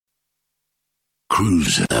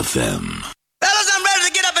Cruise FM. Fellas, I'm ready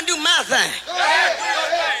to get up and do my thing. Go ahead.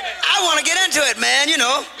 I want to get into it, man, you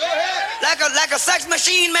know. Like a sex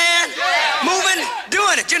machine, man. Moving,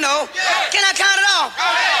 doing it, you know. Can I count it off?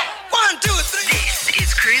 1, 2, 3. This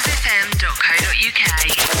is cruisefm.co.uk.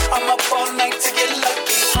 I'm up all night to get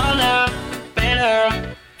lucky. Harder,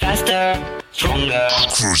 better, faster, stronger.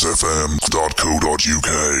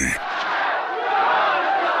 cruisefm.co.uk.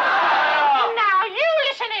 Now you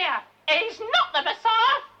listen here. He's not the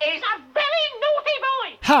Messiah. He's a very naughty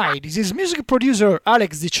boy. Hi, this is music producer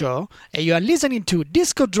Alex Dicho, and you are listening to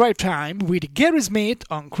Disco Drive Time with Gary Smith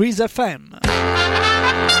on Cruise FM.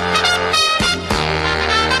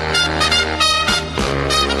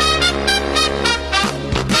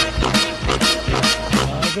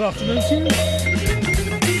 Good afternoon to you.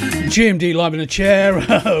 GMD live in a chair,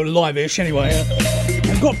 live-ish anyway.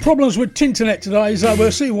 I've got problems with Tinternet today, so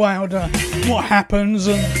we'll see what happens.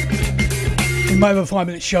 And we may have a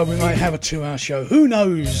 5-minute show, we may have a 2-hour show. Who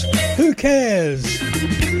knows? Who cares?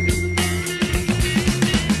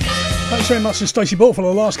 Thanks very much to Stacey Ball for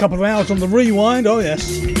the last couple of hours on the rewind. Oh yes.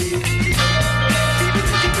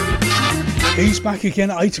 He's back again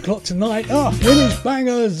at 8 o'clock tonight. Winners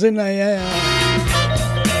bangers in the air.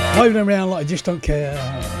 Waving around like I just don't care.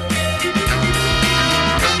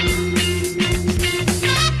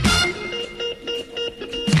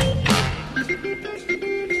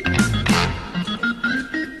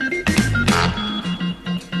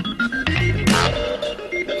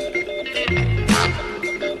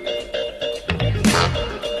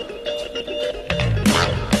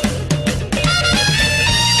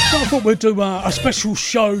 So I thought we'd do a special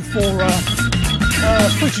show for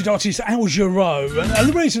featured artist Al Jarreau, and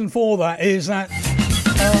the reason for that is that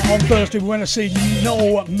on Thursday we went to see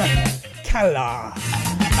Noel McCallagh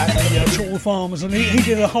at the Chorley Farmers, and he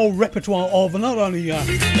did a whole repertoire of not only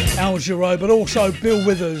Al Jarreau but also Bill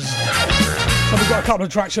Withers. So we've got a couple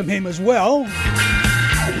of tracks from him as well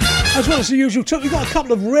as the usual. We've got a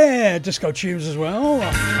couple of rare disco tunes as well.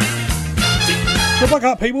 So back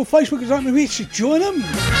up, people. Facebook is open. We should join them,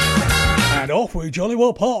 and off we jolly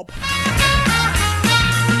well pop.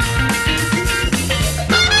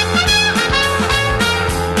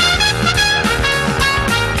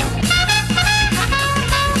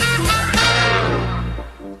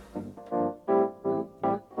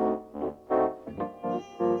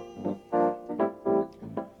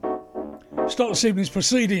 Start this evening's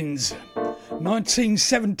proceedings.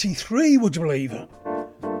 1973, would you believe?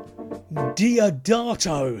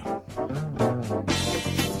 Diodato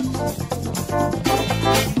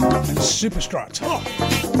and Superstrut.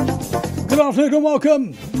 Good afternoon and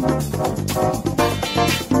welcome.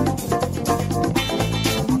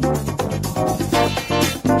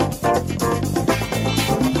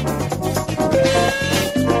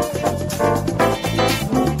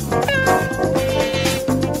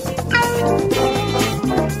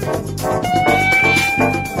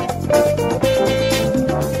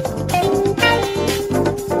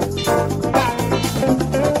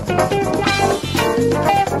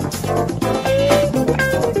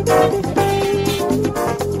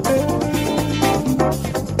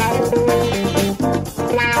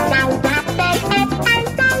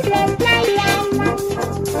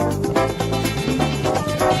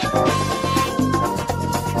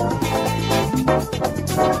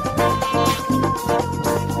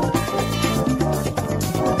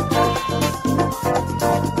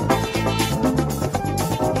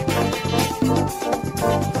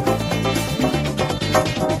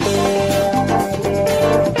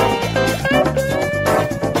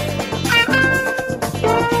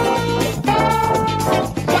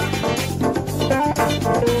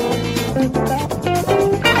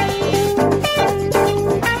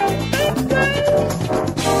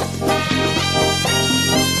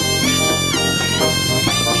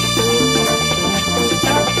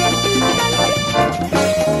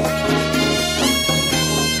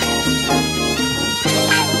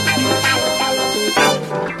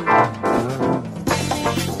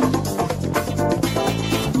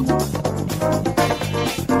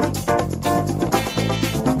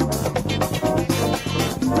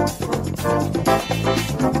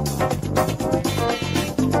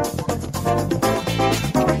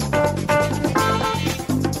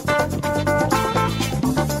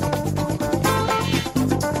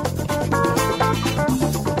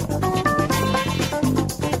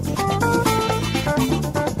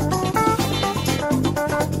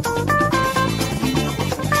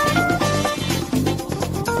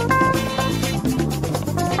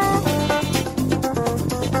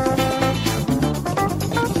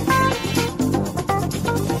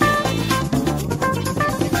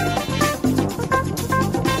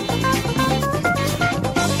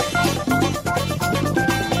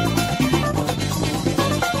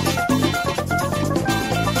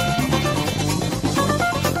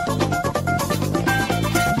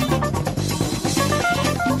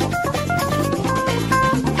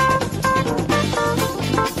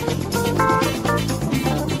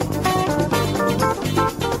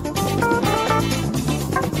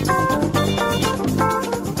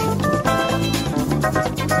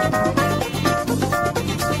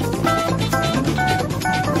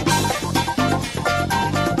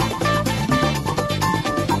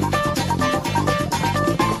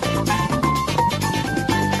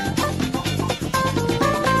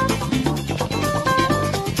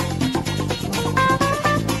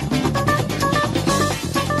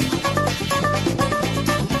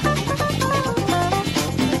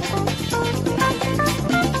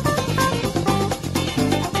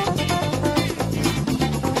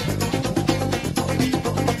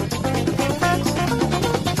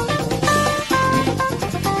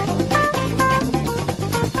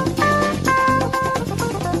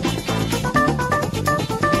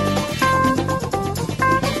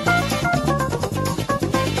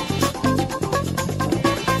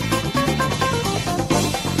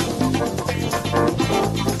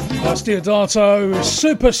 Diodato,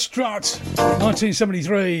 Super Strut,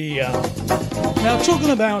 1973. Now, talking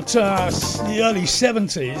about the early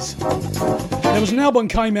 70s, there was an album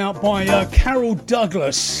came out by Carol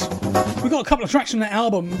Douglas. We got a couple of tracks on that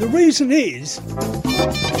album. The reason is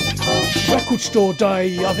Record Store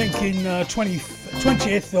Day, I think in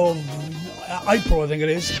 20th of April, I think it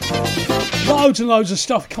is. Loads and loads of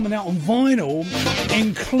stuff coming out on vinyl,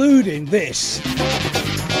 including this.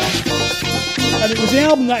 And it was the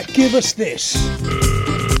album that gave us this.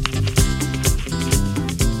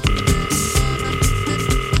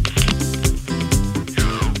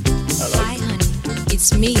 Hello. Hi, honey,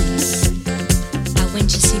 it's me. I went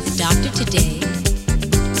to see the doctor today.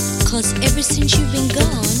 'Cause ever since you've been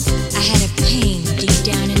gone, I had a pain deep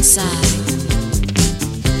down inside.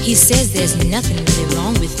 He says there's nothing really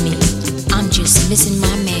wrong with me. I'm just missing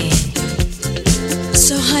my man.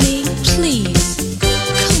 So, honey, please,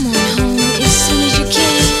 come on home as soon as you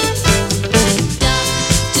can.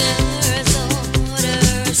 Doctor's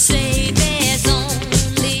orders say there's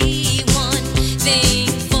only one thing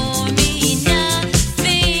for me,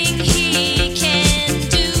 nothing he can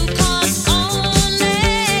do, 'cause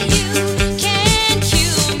only you can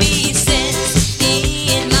cure me. Says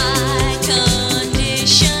in my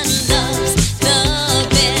condition, love's the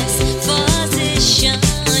best physician.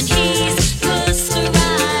 He's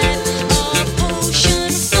prescribed a potion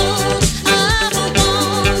full of a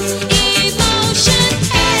warm emotion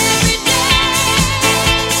every day.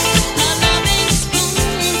 A loving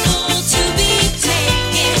spoonful to be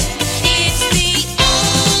taken. It's the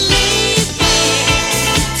only way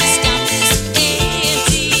to stop this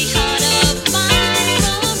empty heart of mine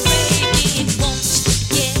from breaking. Won't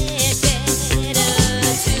get better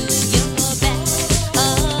till you're back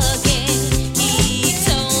again. He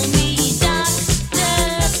told me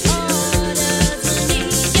doctor's orders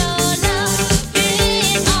need your loving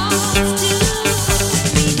arms to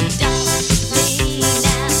me. Darling,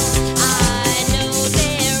 now I know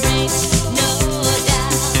there ain't no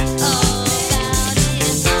doubt about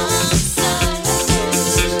it. I'm so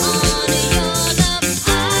hooked on your love,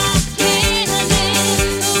 I can't live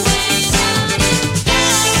without it.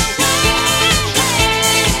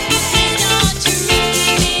 Don't treat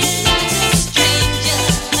me like a stranger.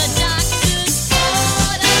 A doctor's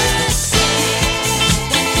orders say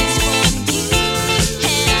that he's from you,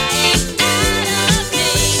 and I ain't out of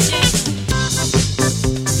danger.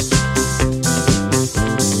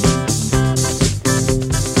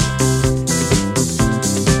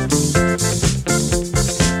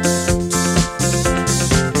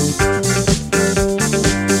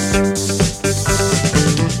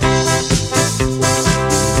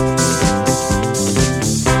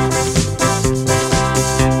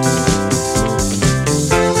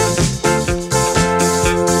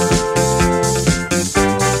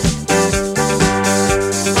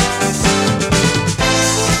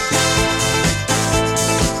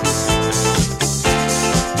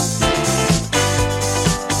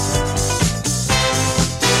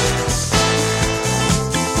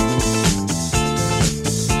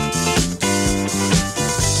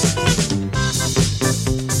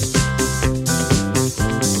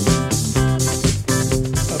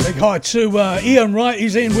 A big hi to Ian Wright,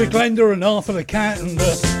 he's in with Glenda and Arthur the Cat and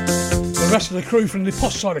the rest of the crew from the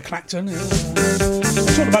posh side of Clacton.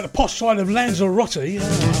 Talking about the posh side of Lanzarote.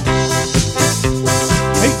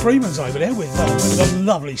 Pete Freeman's over there with the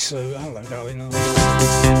lovely Sue. Hello, darling.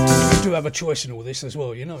 You do have a choice in all this as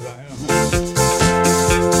well, you know that.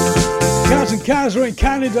 Kaz and Kaz are in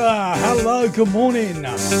Canada. Hello, good morning.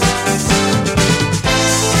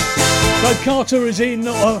 So Carter is in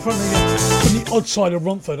from the odd side of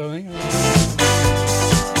Romford, I think.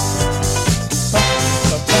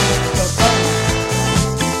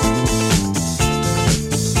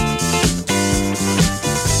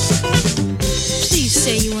 Please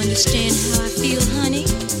say you understand how I feel, honey.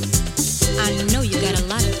 I know you got a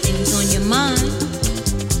lot of things on your mind.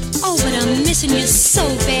 Oh, but I'm missing you so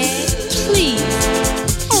bad. Please,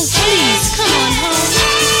 oh please, come on home.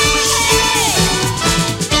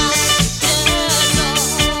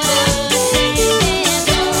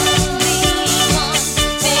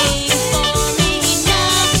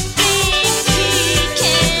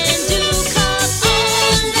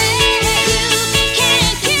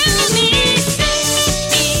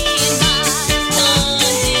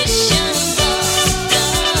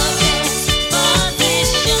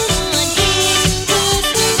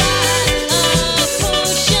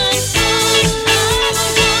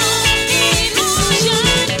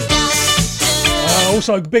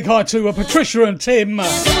 Also, big hi to Patricia and Tim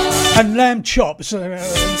and Lamb Chops. Do you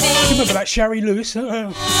remember that Sherry Lewis?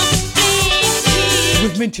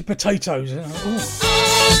 with minty potatoes. Ooh,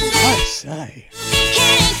 I say.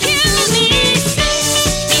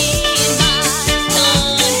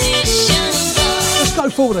 Let's go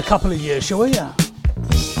forward a couple of years, shall we? The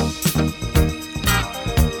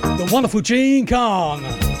wonderful Gene Khan.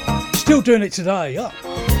 Still doing it today.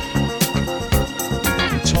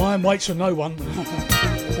 Time waits for no one.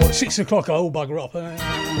 What, 6 o'clock? I'll bugger up.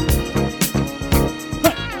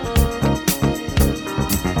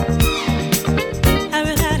 I've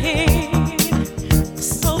been out here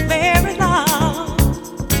so very long,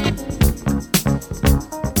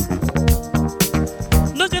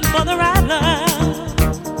 looking for the right love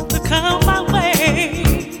to come my way,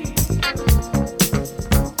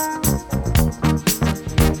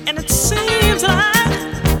 and it seems like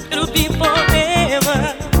it'll be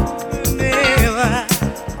forever, never,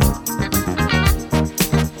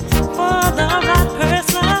 for the right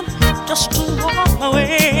person just to walk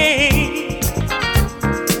away.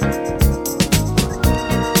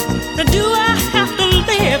 Now do I have to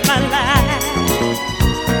live my life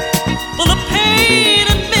full of pain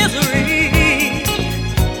and misery?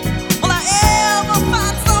 Will I ever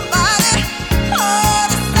find somebody to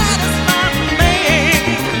satisfy me?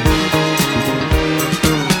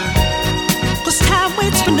 'Cause time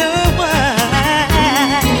waits for no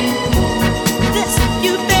one. This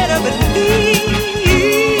you better believe.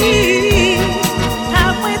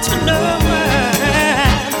 Time waits for no one,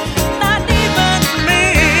 not even me.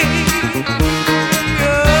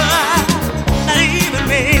 Not even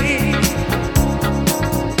me.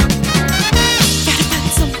 Gotta find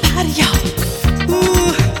somebody, y'all.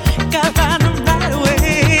 Ooh, gotta find them right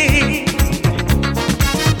away.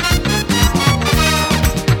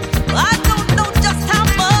 I don't know just how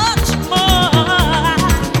much more I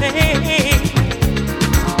pay.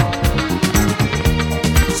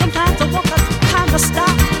 Sometimes I want that time to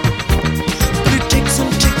stop, but it takes away.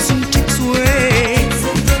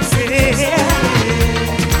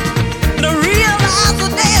 And I realize the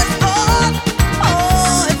day is gone.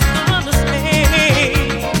 Oh, it's gone to stay.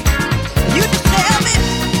 You just tell me,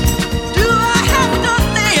 do I have to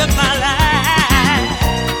live my life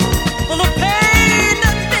full of pain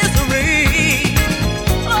and misery?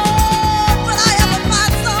 Oh, will I ever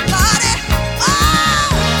find somebody?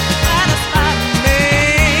 Satisfy me.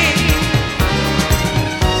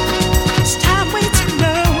 'Cause time waits for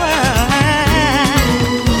no one.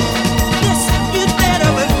 Yes, you'd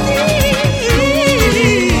better believe.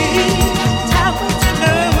 Time waits for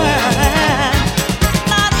no one,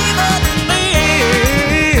 not even me.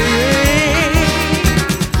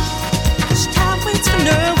 'Cause time waits for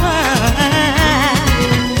no one.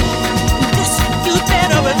 Yes, you'd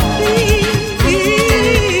better believe.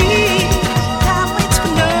 Time waits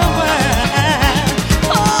for no one.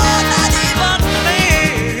 Oh, not even me.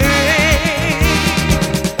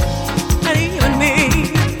 Not even me.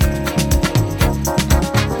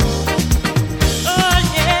 Oh,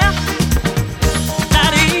 yeah.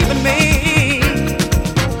 Not even me.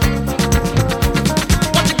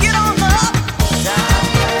 Won't you get on up?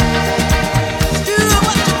 Do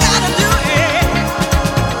what you gotta do, yeah.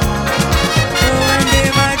 One day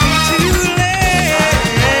might be too late.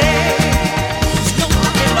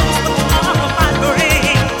 Nobody knows what tomorrow might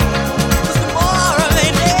bring. 'Cause tomorrow may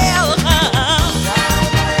never come.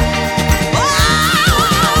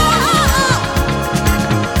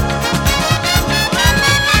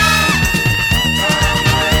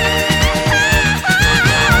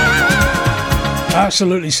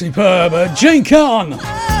 Absolutely superb. Gene Khan.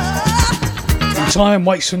 And time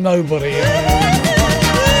waits for nobody.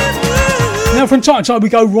 Now, from time to time, we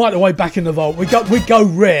go right the way back in the vault. We go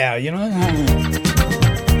rare, you know,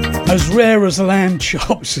 as rare as lamb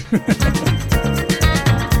chops.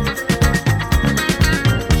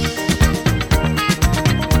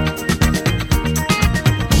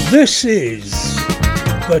 This is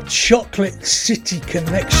the Chocolate City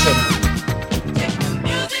Connection.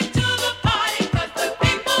 Music to the party 'cause the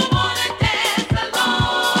people wanna dance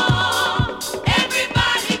along.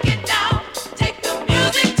 Everybody get down. Take the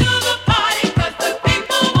music to the party 'cause the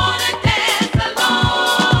people wanna dance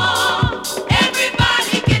along.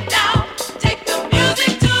 Everybody get down. Take the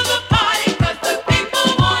music to the party 'cause the people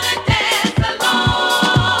wanna dance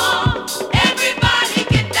along. Everybody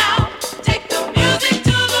get down. Take the music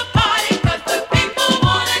to the party 'cause the people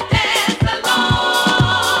wanna dance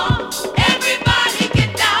along. Everybody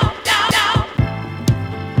get down, down, down.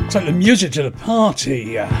 Take the music to the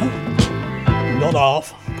party. Not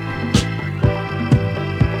half.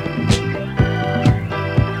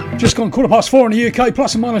 Just gone 4:15 in the UK,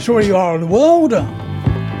 plus and minus where you are in the world.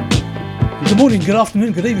 Good morning, good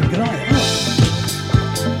afternoon, good evening, good night.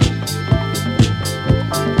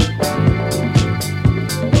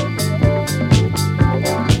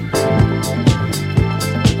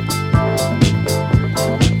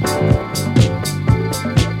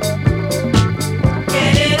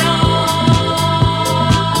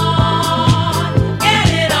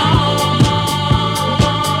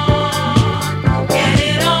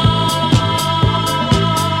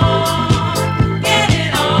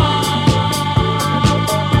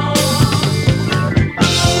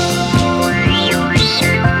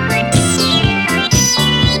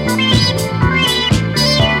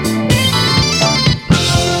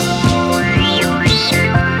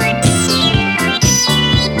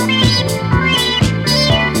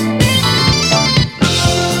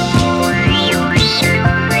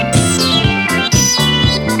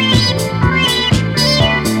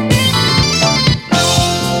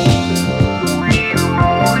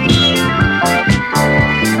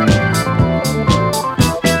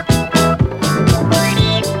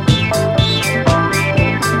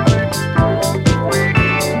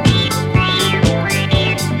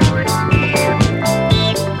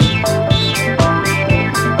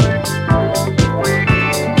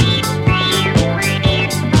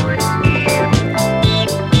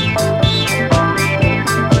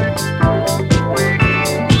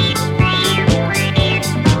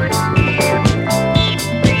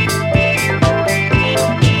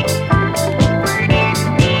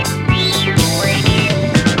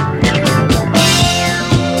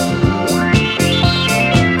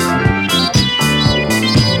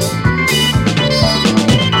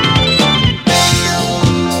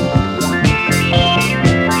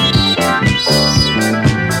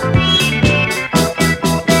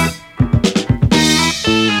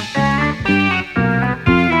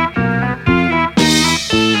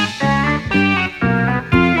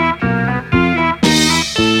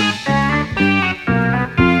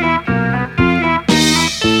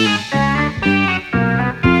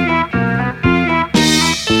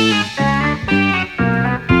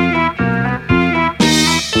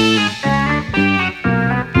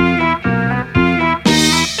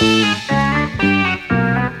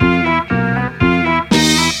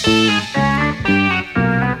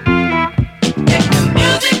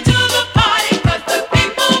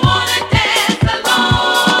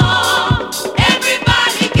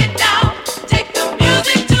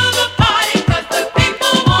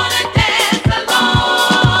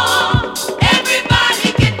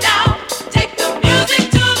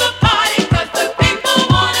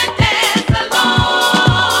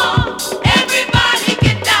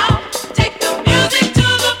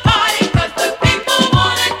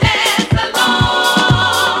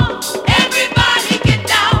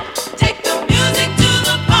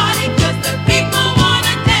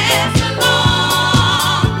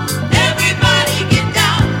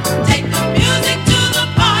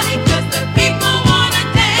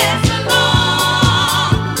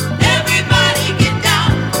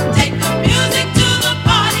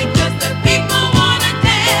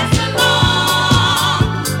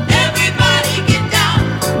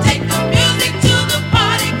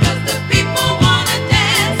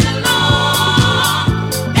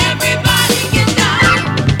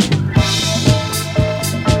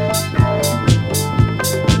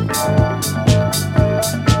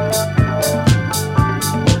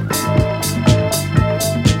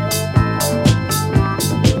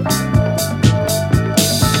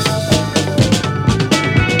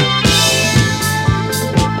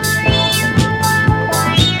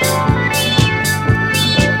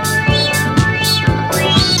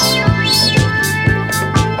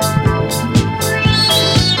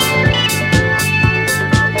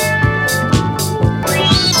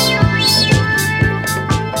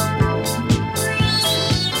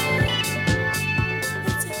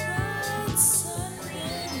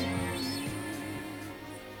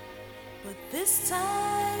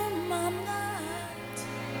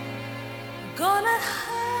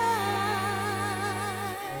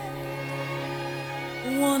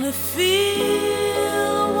 Wanna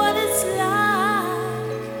feel what it's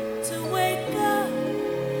like to wake up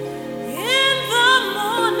in the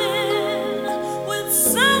morning with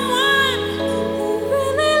someone who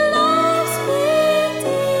really loves me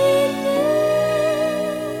deep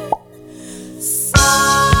inside.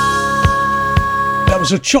 That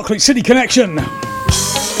was a Chocolate City Connection.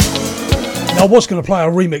 I was going to play a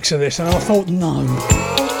remix of this, and I thought, no,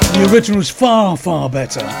 the original is far, far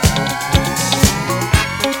better.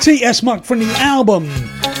 T.S. Monk from the album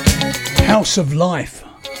House of Life,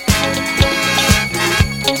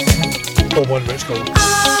 or whatever it's called.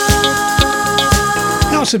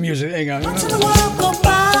 House of Music, there you go. Watching the world go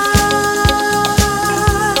by,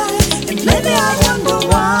 and maybe I wonder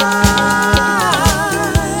why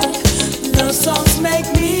love songs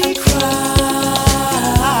make me cry.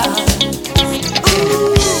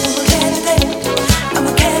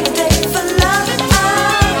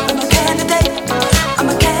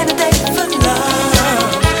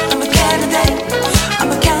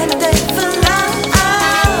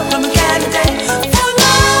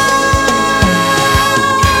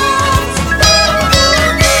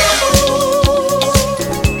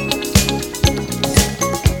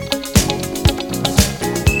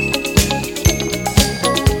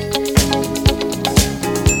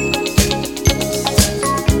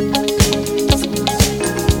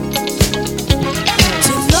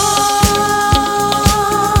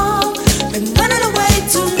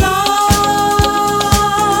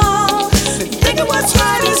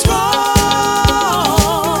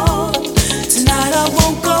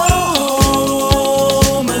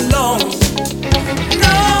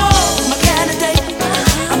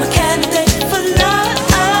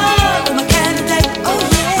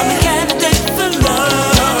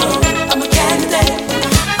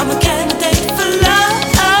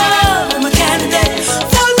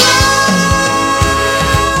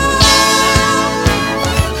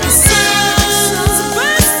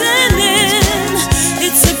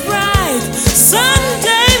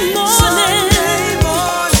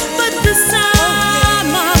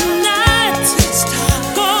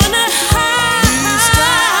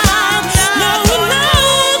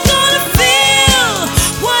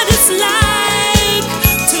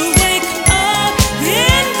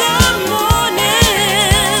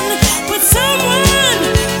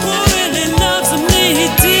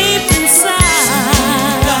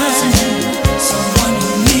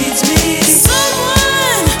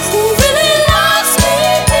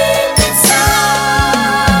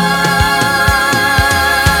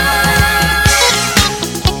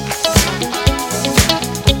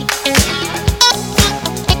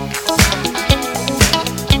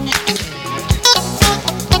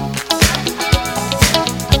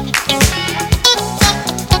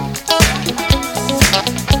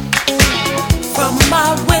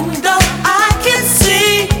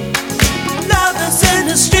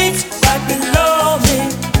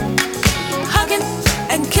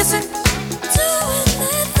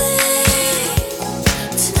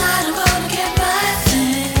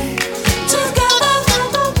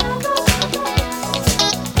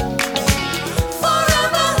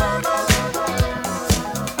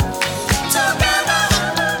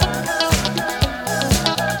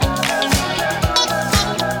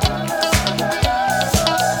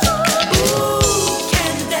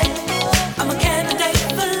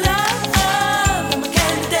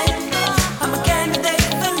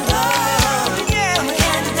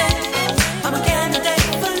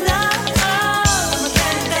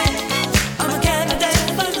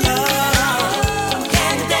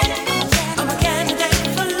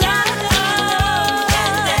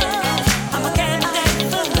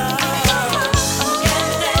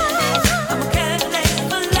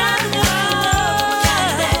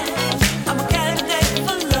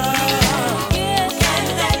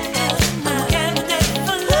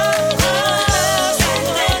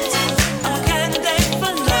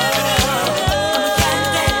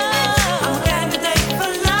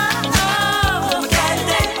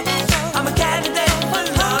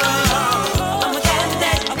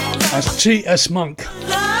 T.S. Monk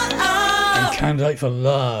and Candidate for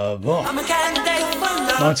Love. Oh,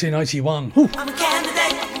 1981. Ooh. I'm a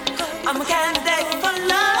candidate. I'm a candidate for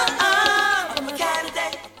love. I'm a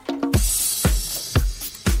candidate.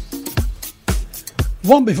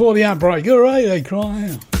 One before the outbreak. Hooray, they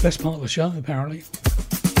cry. Best part of the show, apparently.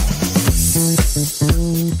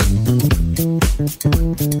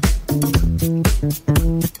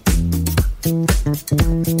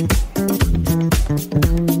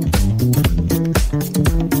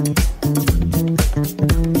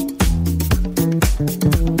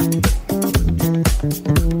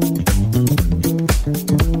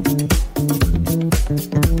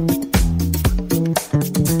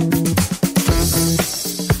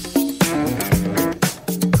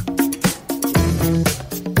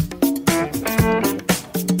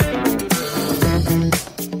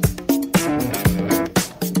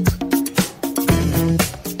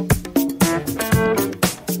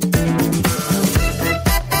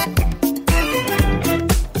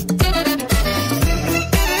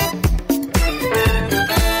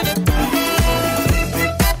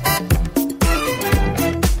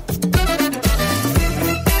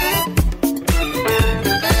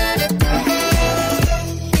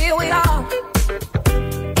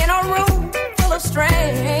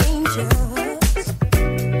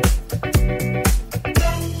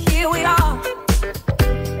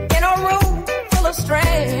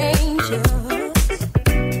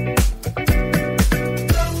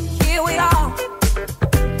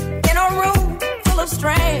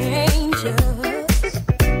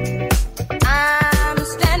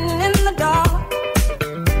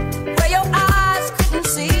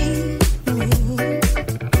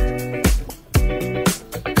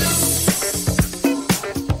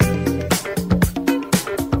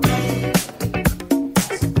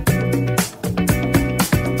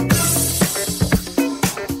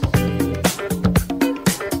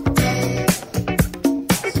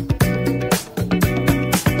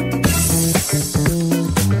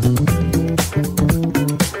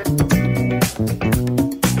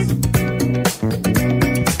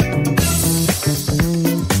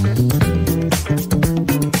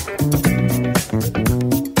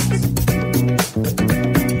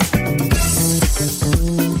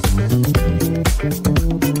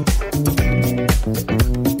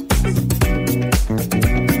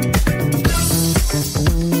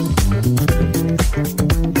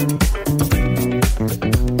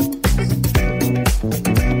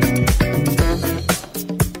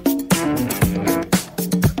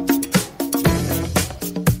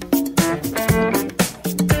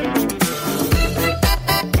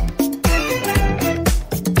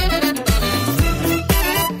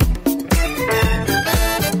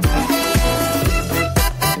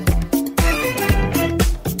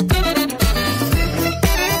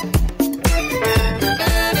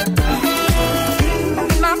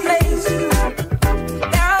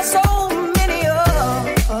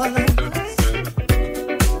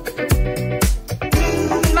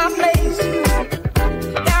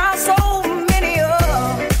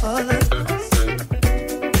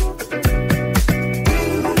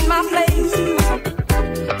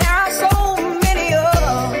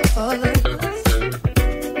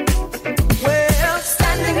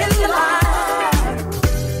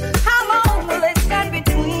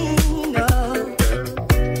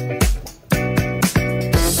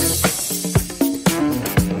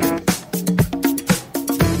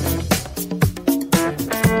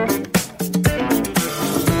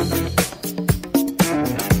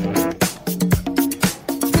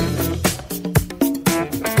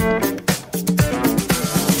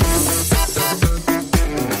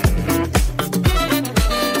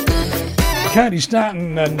 Katie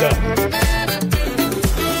Stanton and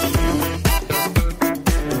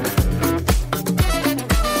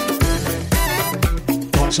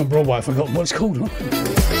on Broadway, I forgot what it's called. Huh?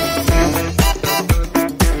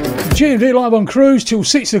 GMD live on Cruise till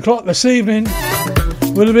 6 o'clock this evening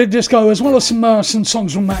with a bit of disco, as well as some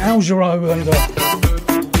songs from Al Jarreau and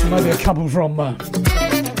maybe a couple from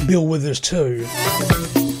Bill Withers too.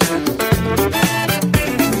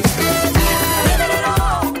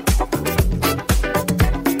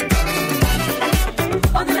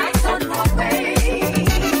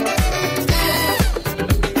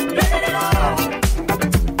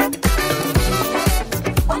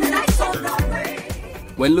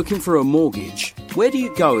 When looking for a mortgage, where do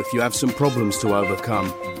you go if you have some problems to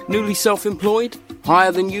overcome? Newly self-employed?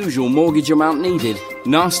 Higher than usual mortgage amount needed?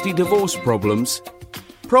 Nasty divorce problems?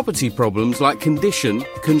 Property problems like condition,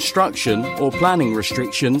 construction or planning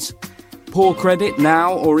restrictions? Poor credit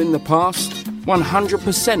now or in the past?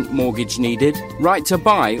 100% mortgage needed? Right to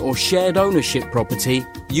buy or shared ownership property?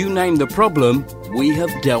 You name the problem, we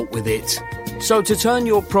have dealt with it. So to turn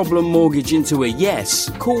your problem mortgage into a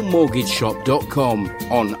yes, call mortgageshop.com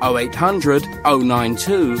on 0800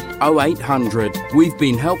 092 0800. We've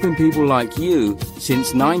been helping people like you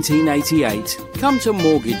since 1988. Come to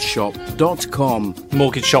mortgageshop.com.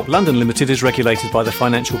 Mortgage Shop London Limited is regulated by the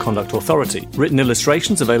Financial Conduct Authority. Written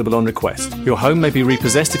illustrations available on request. Your home may be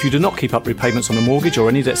repossessed if you do not keep up repayments on a mortgage or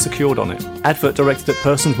any debt secured on it. Advert directed at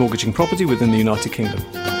persons mortgaging property within the United Kingdom.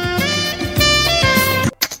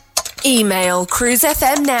 Email Cruise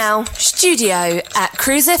FM now,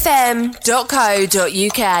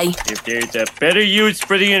 studio@cruisefm.co.uk. If there's a better use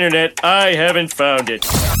for the internet, I haven't found it.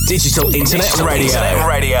 Digital Internet Radio.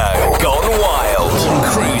 Gone wild on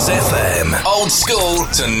Cruise FM. Old school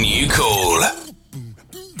to new cool.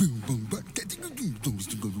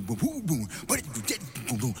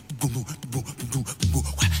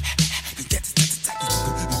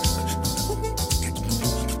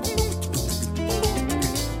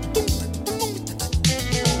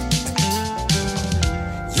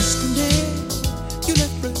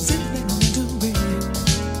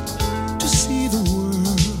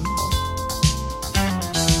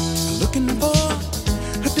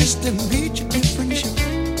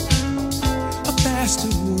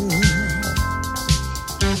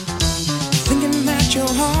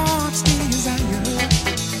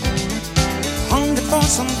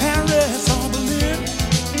 Some Paris or Berlin,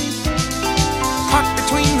 caught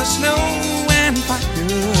between the snow and fire.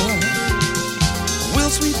 Will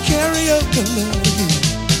sweet karaoke love again?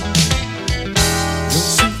 Your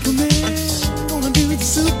Superman gonna do the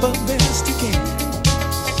super best he can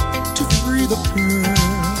to free the pearl.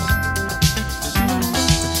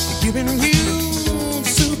 Giving you the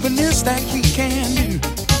superness that he can do.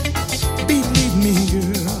 Believe me,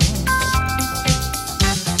 girl.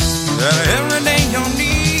 Every day your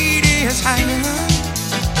need is higher,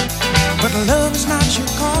 but love is not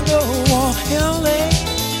Chicago or LA.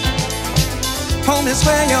 Home is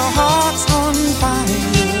where your heart's on fire,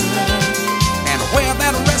 and where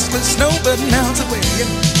that restless snowbird melts away.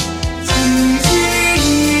 Easy,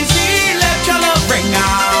 easy, let your love ring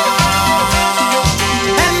out,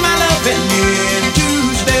 and my love in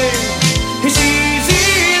Tuesday. It's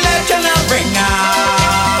easy, let your love ring out.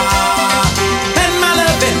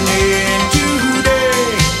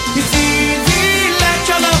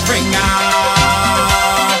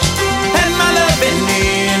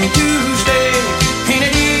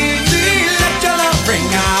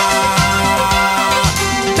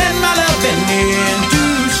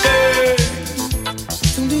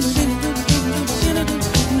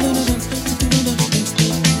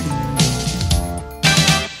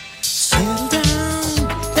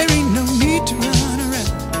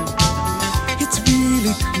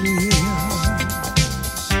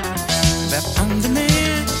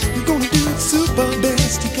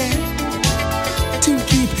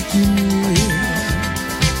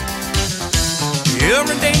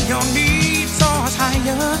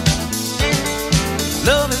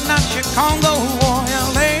 Love is not Chicago or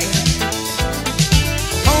LA.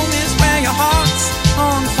 Home is where your heart's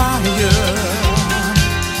on fire.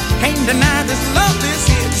 Can't deny this love is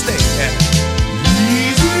here to stay.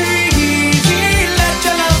 Easy, easy, let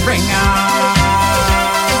your love ring out,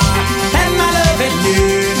 and my love in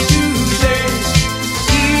Tuesday.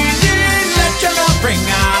 Easy, let your love ring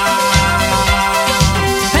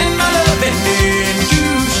out, and my love in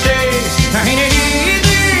Tuesday. Ain't it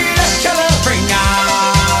easy? Let your love ring out.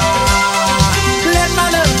 Let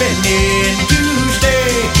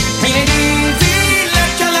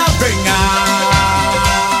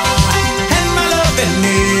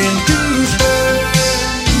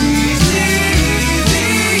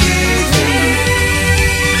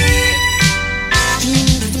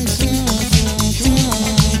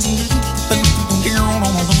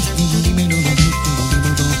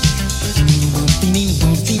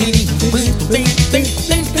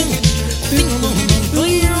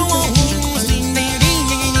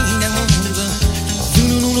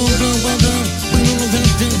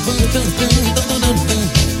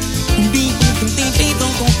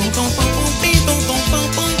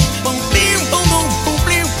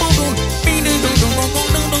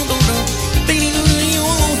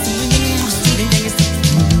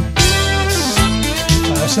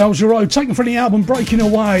Soldier Road, taken from the album Breaking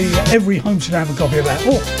Away. Every home should have a copy of that.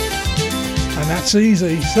 Oh, and that's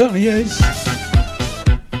easy, certainly is.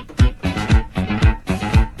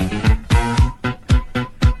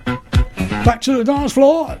 Back to the dance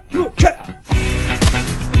floor.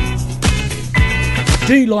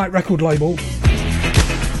 D-Light record label.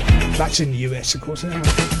 That's in the US, of course. Or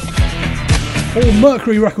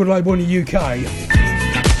Mercury record label in the UK.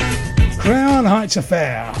 Crown Heights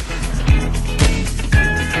Affair.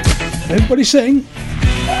 Everybody sing.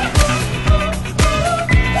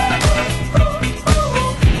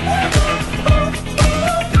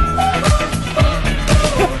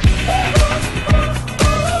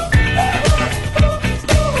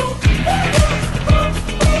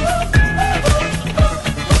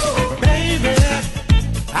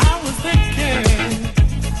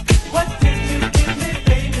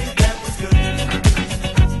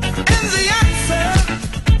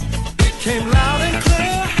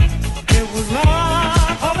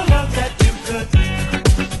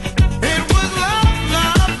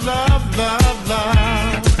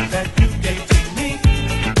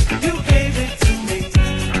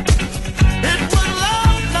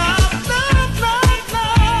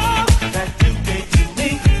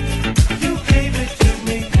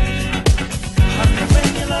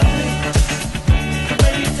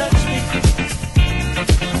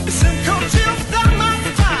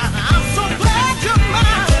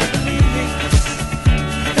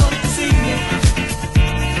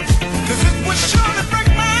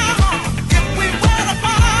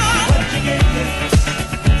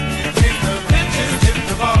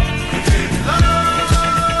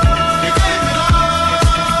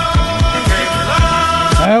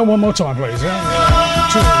 One more time, please. 1,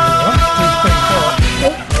 2, 3,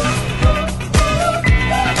 4.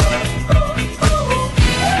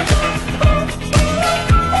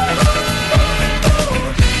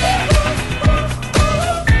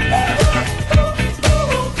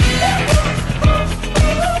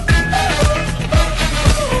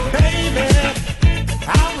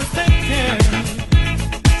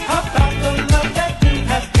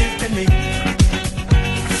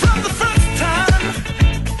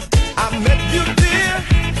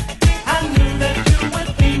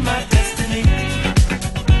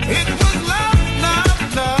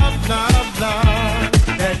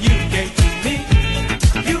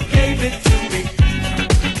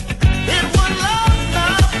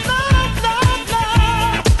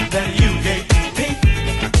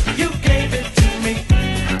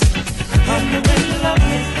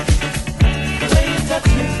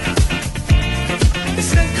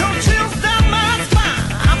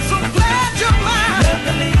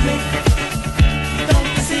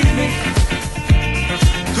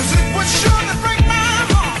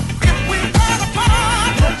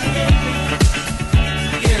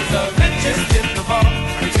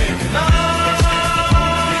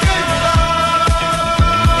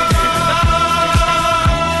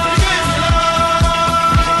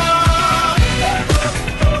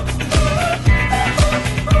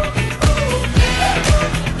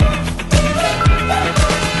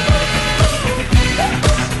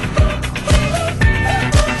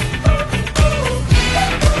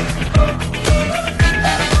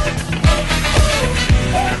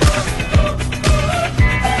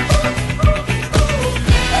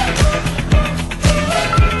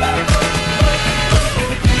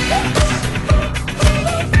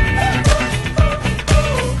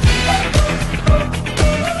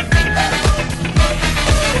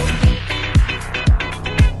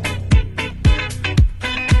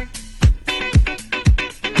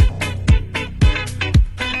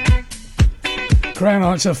 Crown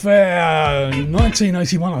Heights Affair,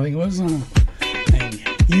 1981, I think it was. And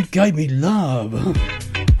you gave me love.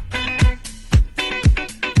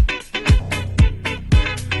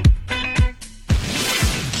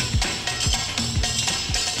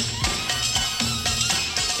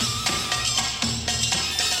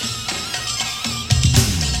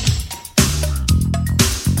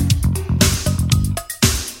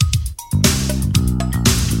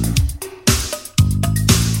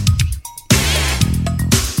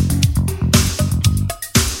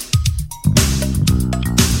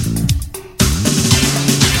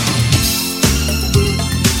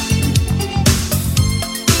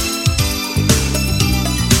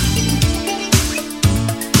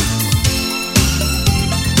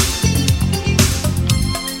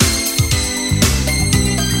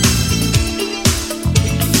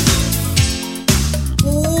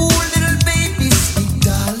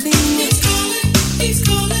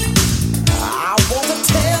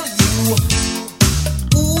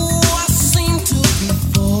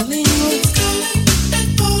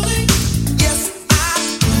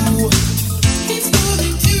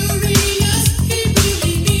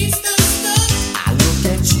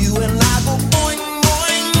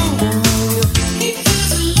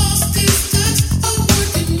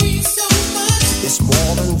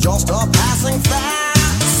 just a passing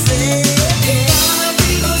fancy.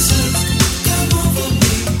 Come over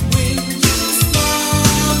me when you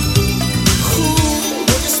smile. Ooh,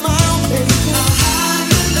 when you smile, baby. A high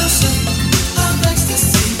illusion of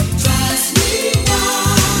ecstasy drives me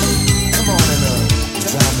wild. Come on and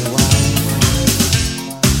drive me wild.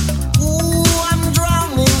 Ooh, I'm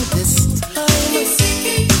drowning this time. He's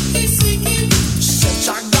sinking. Since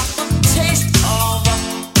I got the taste of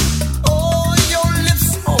oh, your lips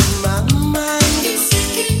on my mind. He's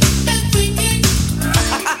sinking and thinking.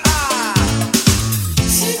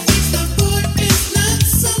 She thinks the boy is not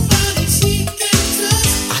somebody she can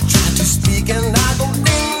trust. I try to speak and I go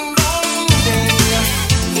ding dong ding.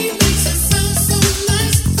 He makes it sound so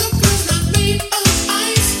nice. The girl's not made of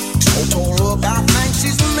ice. Total look, I think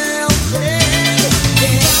she's melting.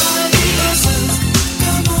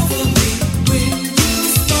 Come over me when you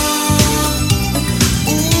smile.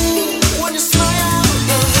 Ooh, when you smile,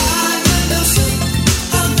 the high illusion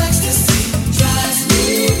of ecstasy drives me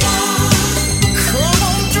wild. Come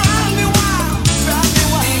on, drive me wild, drive me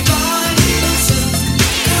wild. High illusion,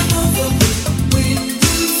 come over me when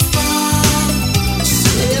you smile.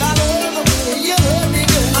 Said I love the way you love me,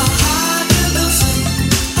 girl. A high illusion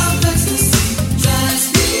of ecstasy drives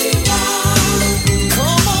me wild.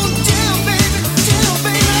 Come on, chill, baby, chill,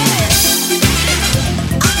 baby.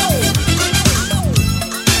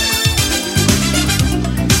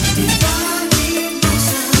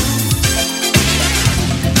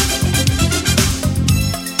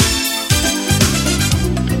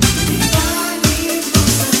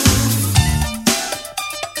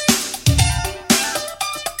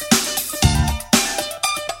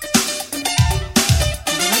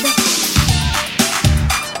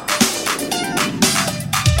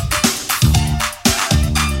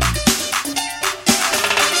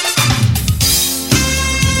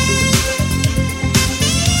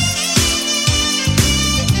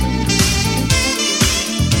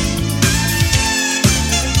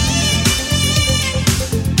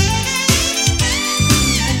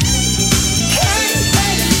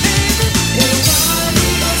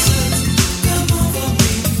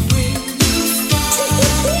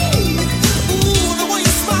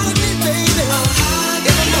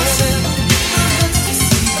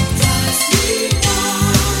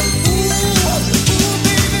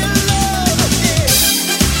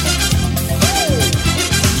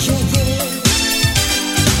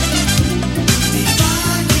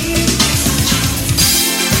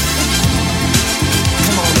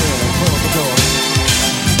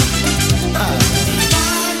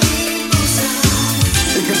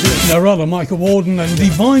 No, rather, Michael Warden and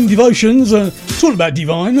Divine Devotions. Talking about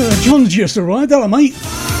Divine, John's just arrived. Hello, mate.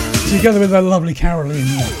 Together with that lovely Caroline.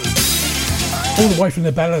 All the way from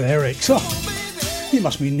the Ballad Erics. Oh, he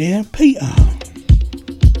must be near Peter.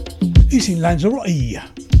 He's in Lanzarote.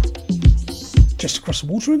 Just across the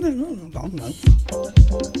water, isn't it? I don't know.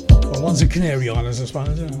 Well, one's the Canary Islands, I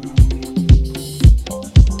suppose.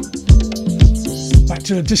 Back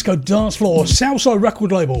to the disco dance floor. Southside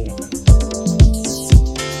record label.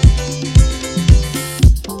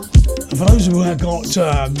 For those who have got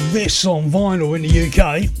this on vinyl in the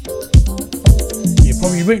UK, you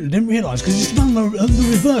probably didn't realise because it's done the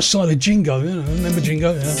reverse side of Jingo. You know, remember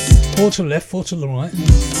Jingo? Yeah. 4 to the left, 4 to the right.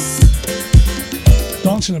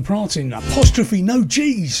 Dancing and prancing, apostrophe, no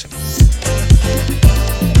G's,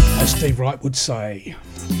 as Steve Wright would say.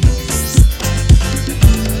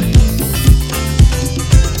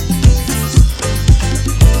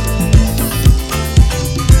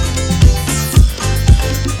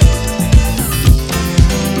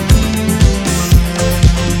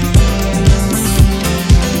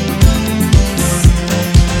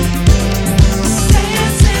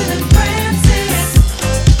 Dancing and prancing.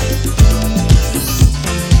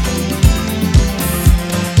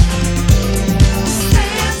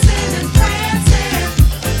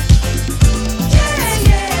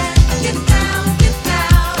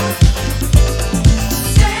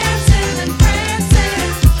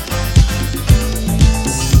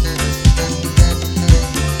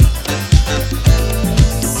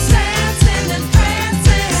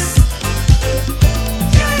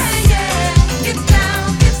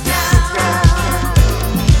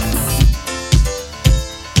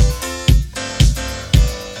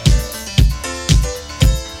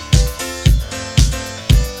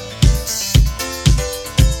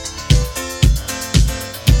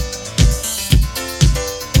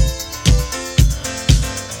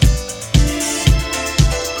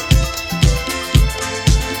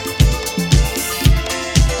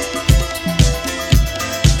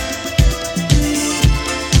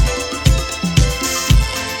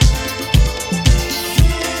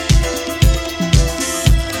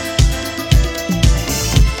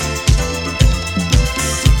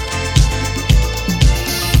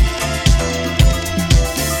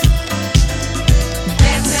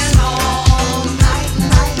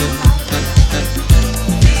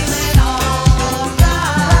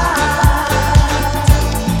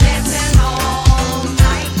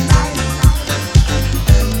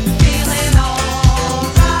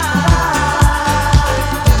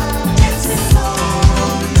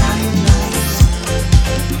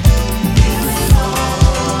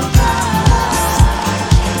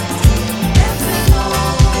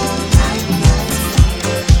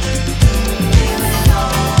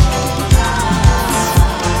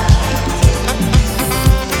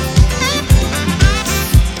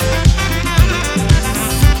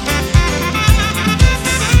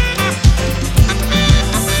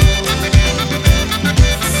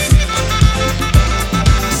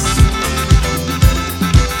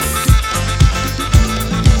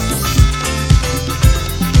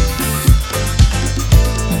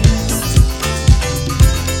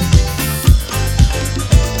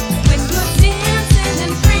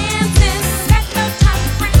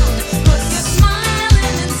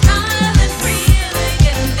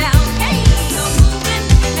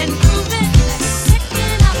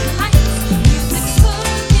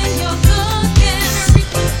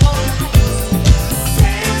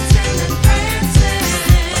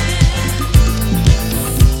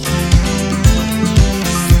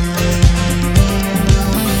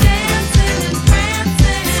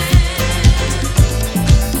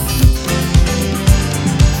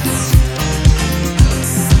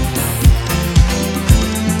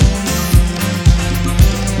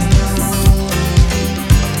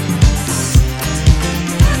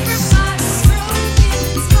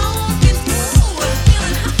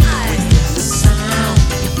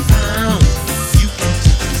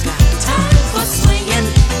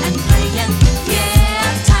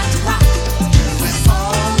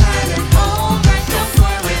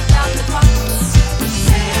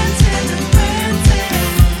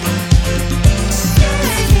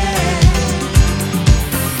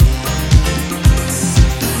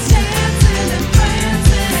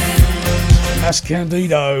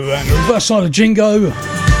 Candido and the reverse side of Jingo on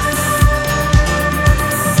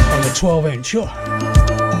the 12-inch. Sure.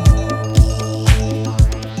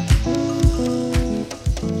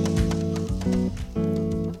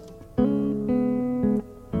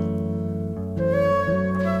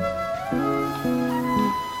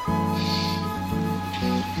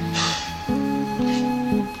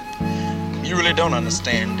 You really don't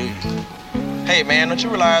understand, do you? Hey, man, don't you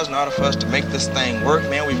realize in order for us to make this thing work,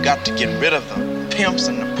 man, we've got to get rid of the pimps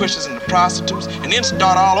and the pushers and the prostitutes and then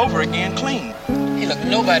start all over again clean. Hey, look,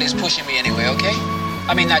 nobody's pushing me anyway, okay?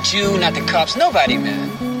 I mean, not you, not the cops, nobody, man.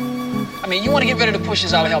 I mean, you want to get rid of the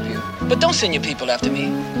pushers, I'll help you. But don't send your people after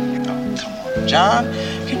me. Oh, come on, John.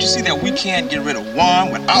 Can't you see that we can't get rid of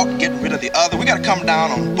one without getting rid of the other? We got to come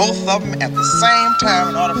down on both of them at the same time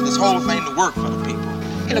in order for this whole thing to work for the people.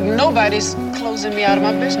 Hey, look, nobody's closing me out of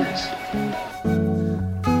my business.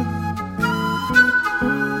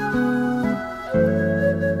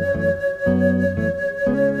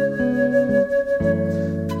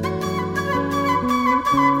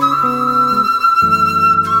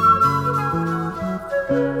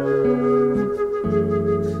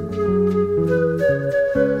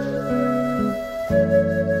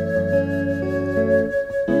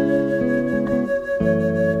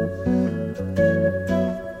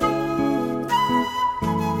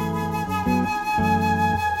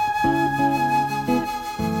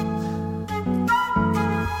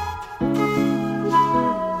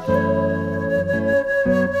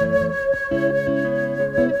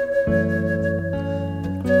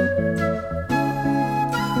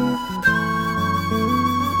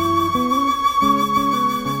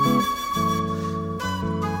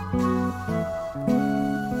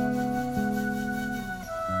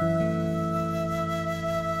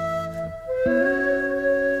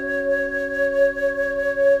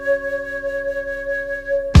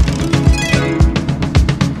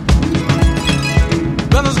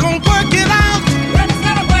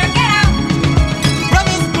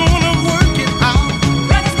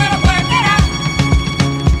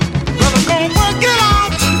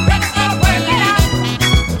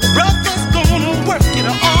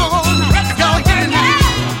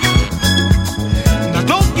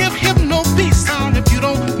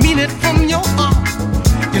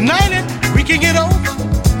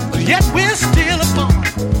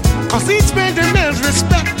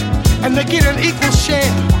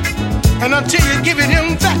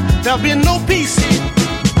 There'll be no peace here.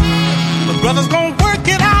 The brothers gonna work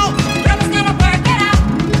it out. Brothers gonna work it out.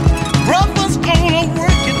 Brothers gonna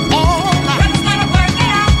work it all out. Brothers gonna work it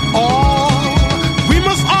out. Oh, we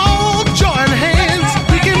must all join hands.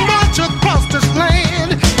 We can march across this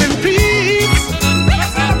land in peace.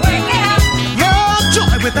 Brothers gonna work it out. Love,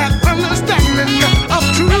 joy with that understanding of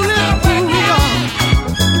truly who we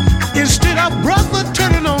are. Instead of brother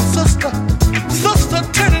turning on sister, sister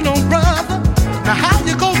turning on brother. Now how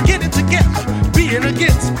you gonna get it together, being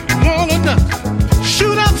against one another?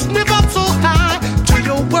 Shoot up, snip up so high, till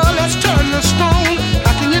your world has turned to stone.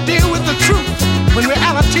 How can you deal with the truth when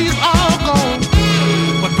reality's all gone?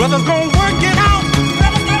 But brothers gonna work it out.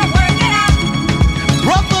 Brothers gonna work it out.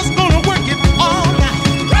 Brothers gonna work it all out.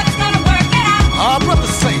 Brothers gonna work it out. Our brothers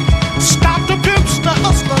say, stop the pimps, the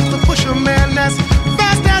hustlers, the pusher, man, as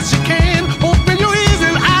fast as you can. Open your ears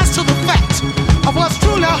and eyes to the facts of what's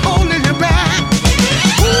truly holding you back.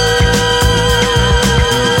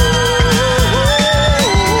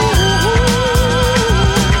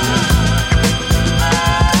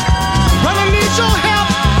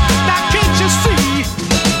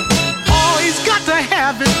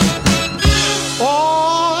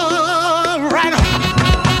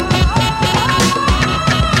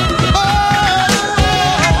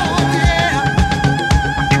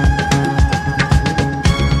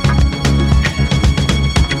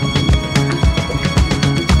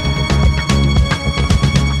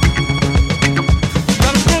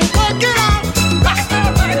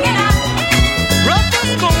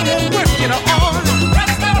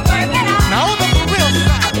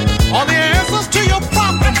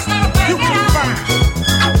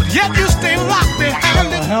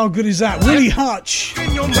 How good is that? Willie Hutch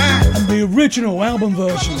and the original album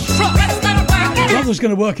version. Brother's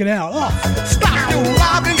gonna work it out. Oh.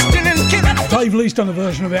 Dave Lee's done a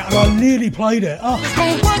version of it and I nearly played it. Oh.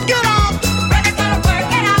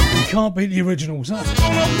 You can't beat the originals. Oh.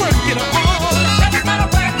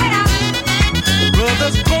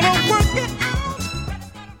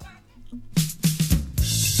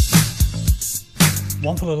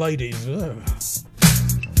 One for the ladies. Oh.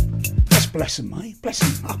 Bless him, mate. Bless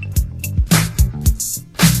him. Oh.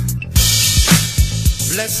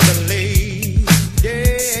 Bless the lady.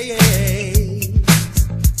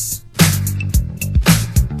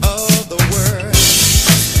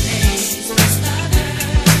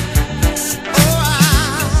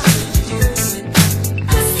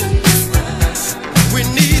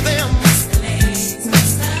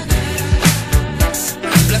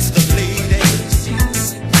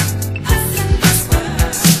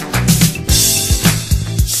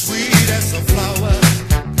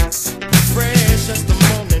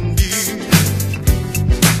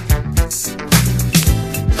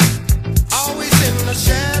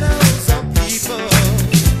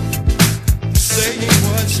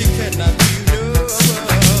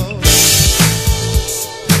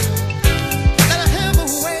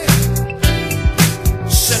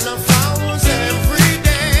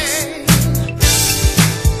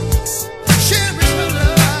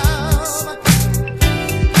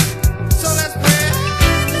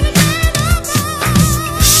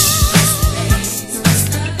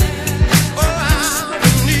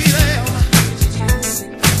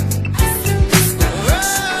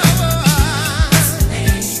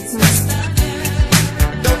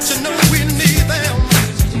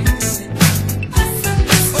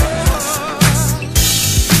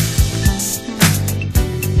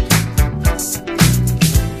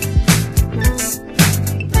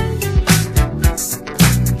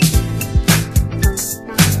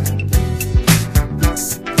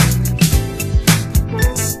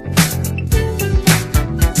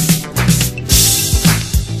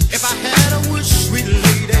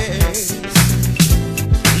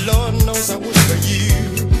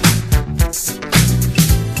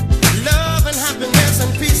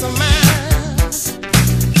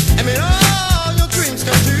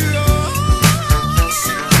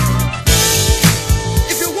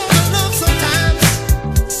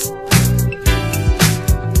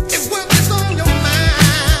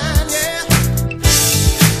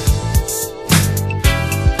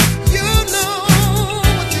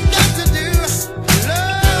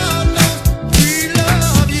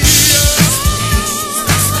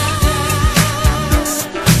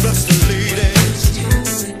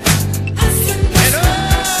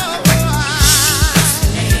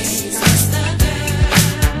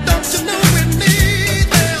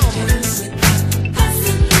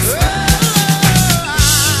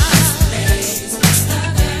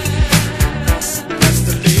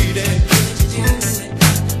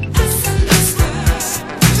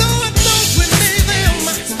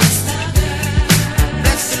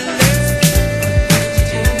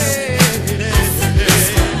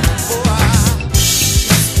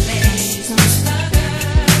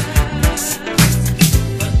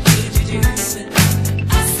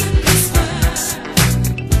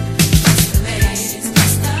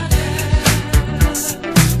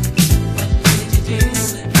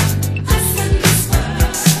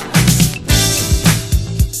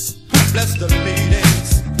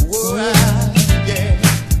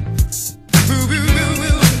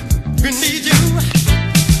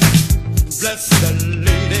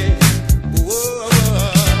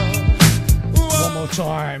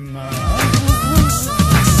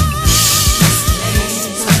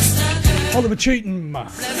 Oliver Cheatham,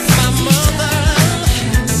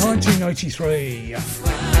 1983.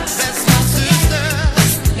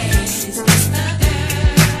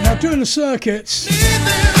 Now doing the circuits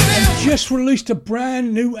and just released a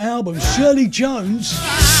brand new album, Shirley Jones.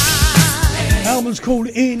 Album's called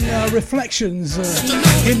In Reflections,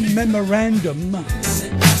 In Memorandum.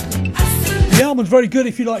 The album's very good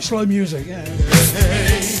if you like slow music, yeah.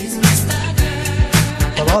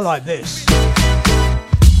 But I like this.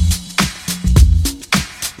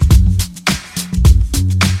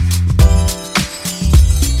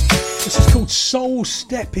 This is called Soul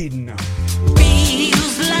Steppin'.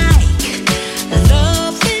 Feels like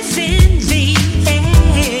love is in the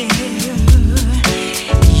air.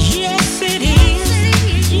 Yes, it is.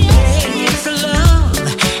 There's love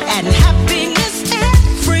and happiness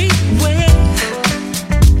everywhere.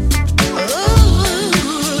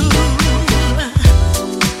 Ooh.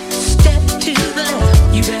 Step to the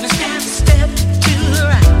left. You better step to the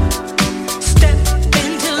right. Step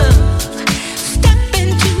into love. Step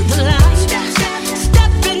into the light.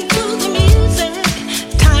 Step into the music.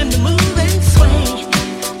 Time to move and sway.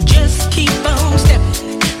 Just keep on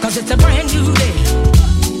stepping, 'cause it's a brand new day.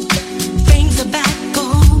 Things are back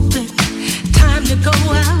open. Time to go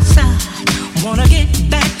outside. Wanna get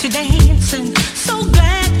back to dancing. So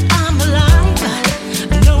glad I'm alive.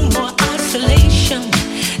 No more isolation.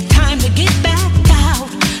 Time to get back out.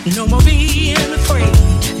 No more being afraid.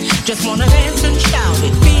 Just wanna dance and shout.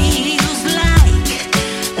 It feels like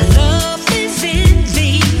love is in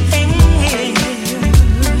the air.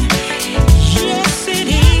 Yes, it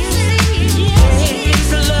is.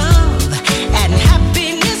 There's love and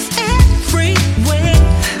happiness everywhere.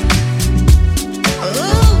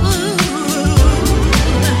 Ooh.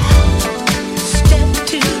 Step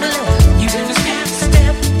to the left. You better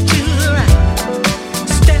step to the right.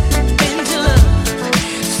 Step into love.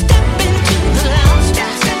 Step into the loud.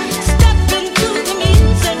 Step into the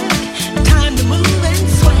music.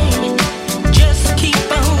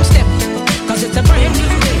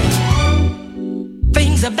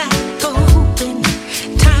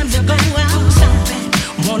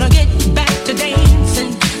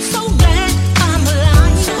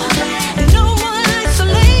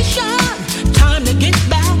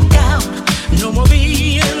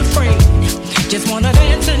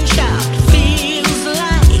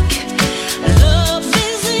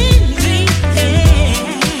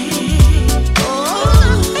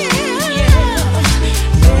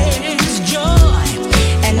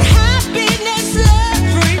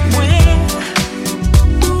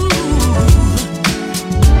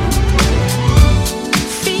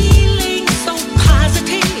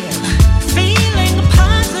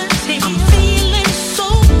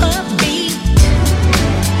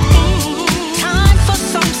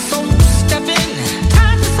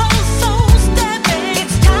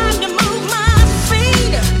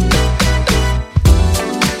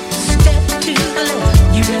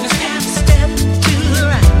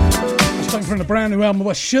 brand new album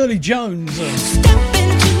by Shirley Jones.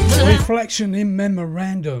 Reflection in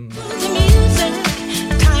Memorandum.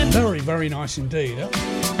 Very, very nice indeed.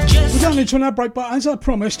 We're going into an ad break, but as I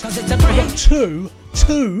promised, I've got two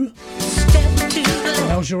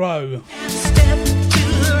El Giro.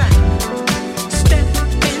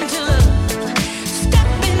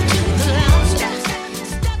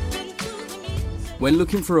 When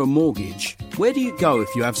looking for a mortgage, where do you go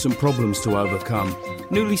if you have some problems to overcome?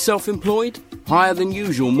 Newly self-employed? Higher than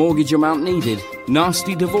usual mortgage amount needed?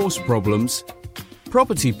 Nasty divorce problems?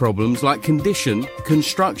 Property problems like condition,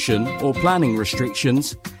 construction or planning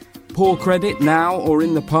restrictions? Poor credit now or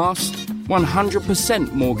in the past?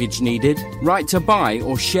 100% mortgage needed? Right to buy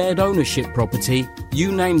or shared ownership property?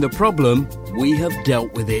 You name the problem, we have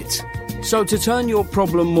dealt with it. So to turn your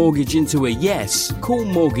problem mortgage into a yes, call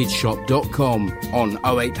mortgageshop.com on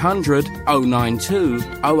 0800 092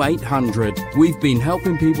 0800. We've been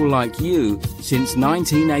helping people like you since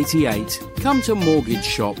 1988. Come to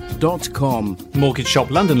mortgageshop.com. Mortgage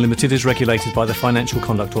Shop London Limited is regulated by the Financial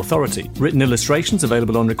Conduct Authority. Written illustrations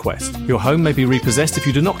available on request. Your home may be repossessed if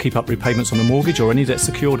you do not keep up repayments on a mortgage or any debt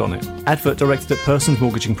secured on it. Advert directed at persons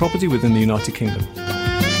mortgaging property within the United Kingdom.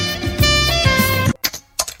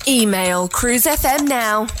 Email cruisefm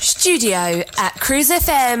now,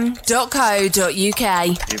 studio@cruisefm.co.uk.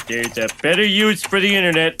 If there's a better use for the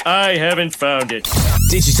internet, I haven't found it.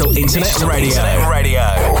 Digital Internet Radio.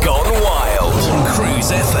 Gone wild. Cruise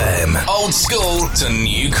FM. Old school to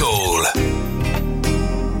new cool.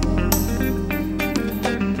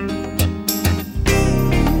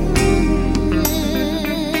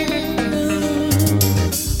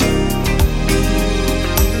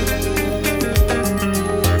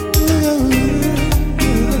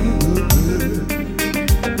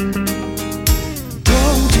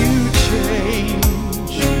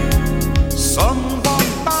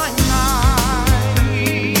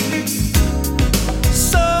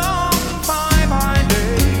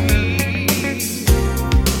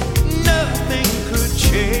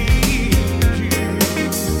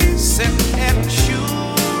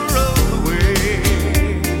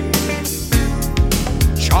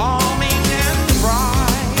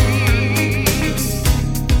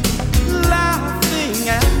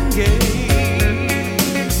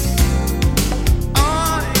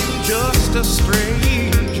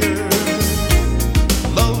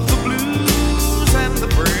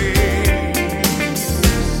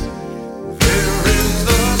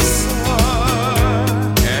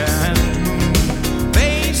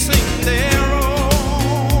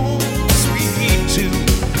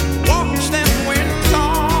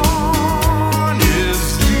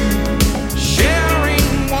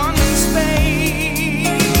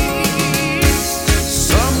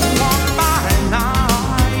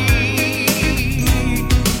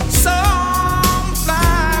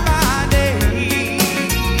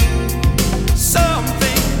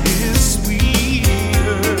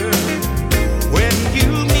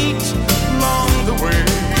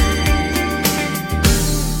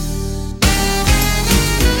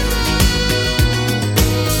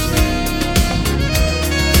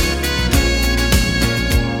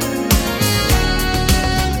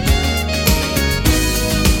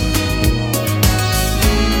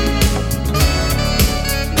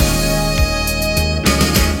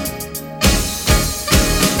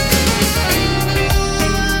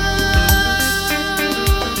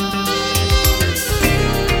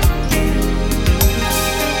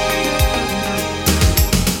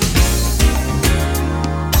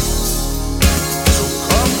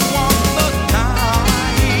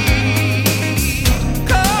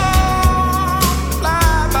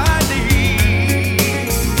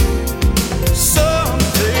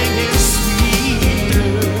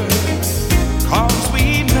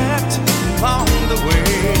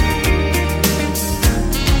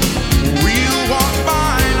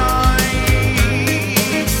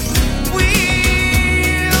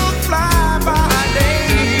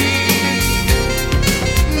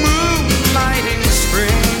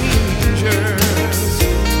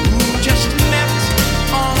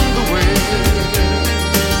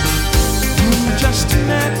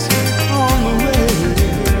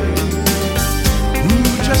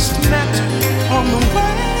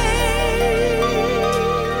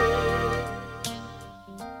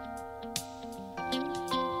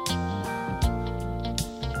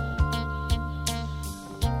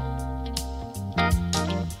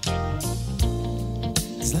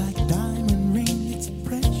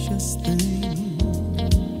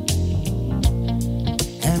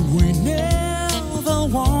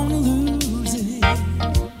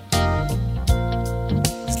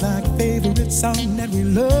 Song that we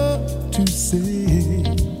love to to say.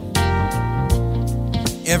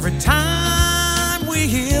 Every time we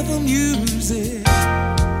hear the music,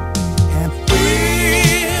 and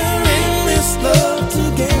we're in this love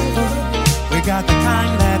together, we got the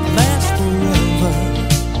kind that lasts forever.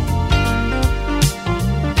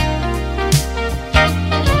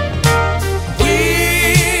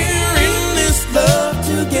 We're in this love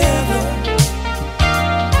together,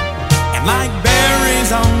 and like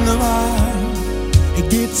berries on the vine, it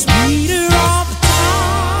gets sweeter all the time.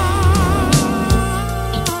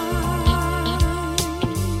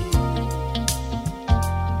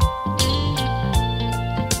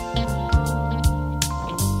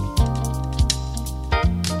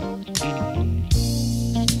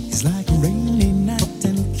 It's like a rainy night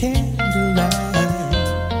and candlelight,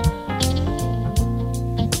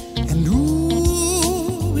 and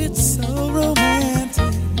ooh, it's so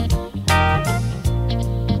romantic.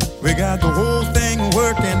 We got the whole thing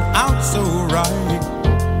working out so right,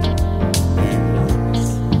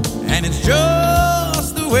 and it's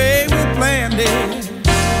just the way we planned it.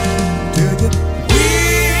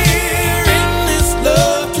 We're in this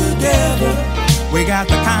love together. We got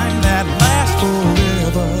the kind that lasts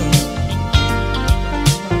forever.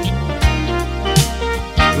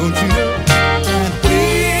 Don't you know that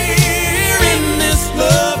we're in this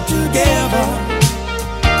love together?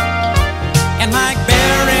 And like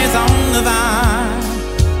berries on the vine,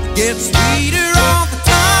 it gets sweeter all the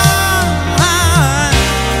time.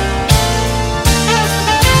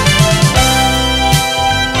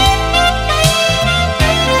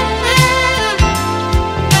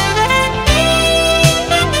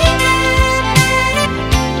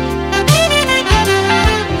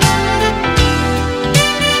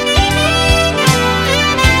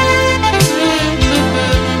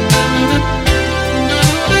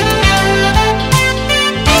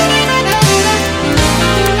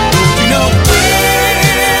 You know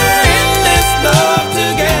we're in this love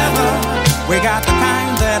together. We got the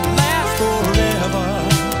kind that lasts forever.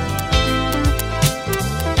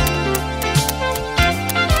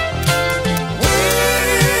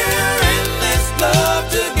 We're in this love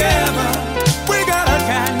together. We got a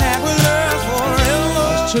kind that will last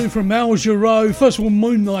forever. That's two from Al Jarreau. First of all,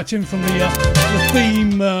 Moonlighting from the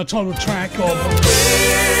theme title track of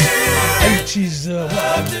 80s.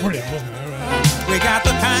 Brilliant, wasn't it? We got the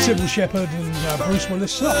kind. Sybil Shepherd and Bruce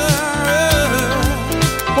Willis.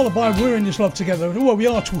 Followed by We're in This Love Together. Well, we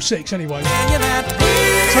are till 6 anyway.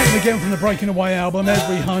 Taken again from the Breaking Away album.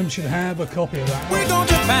 Every home should have a copy of that. We're going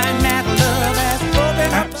to find that love that's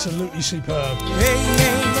broken. Absolutely superb.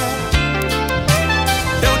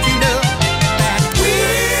 Don't you know that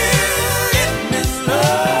we're in this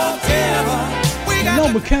love together? We got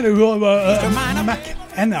Noel McKenna,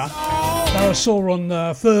 that I saw on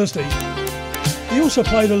Thursday. He also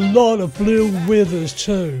played a lot of Bill Withers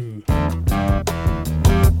too.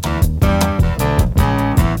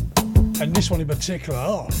 And this one in particular,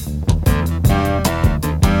 oh.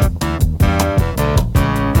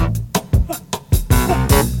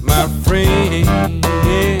 My friends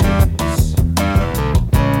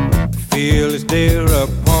feel it's their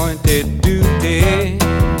appointed duty.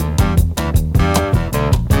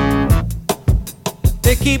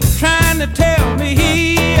 They keep trying to tell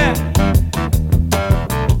me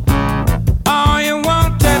all you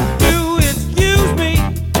want to do is use me.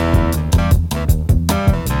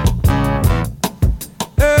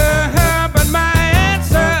 But my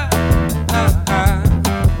answer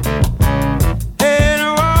ain't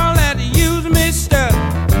all that use me stuff.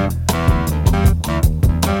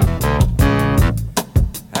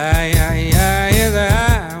 Yes,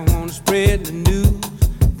 I want to spread the news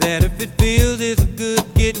that if it feels it's good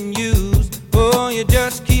getting used, oh, you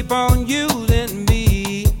just keep on using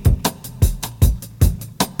me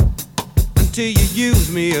until you use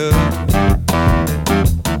me up.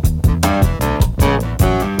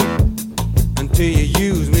 Until you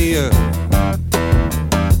use me up.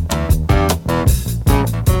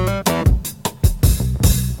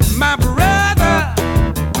 My brother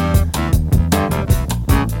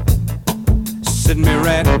sit me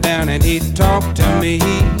right down and he talked to me.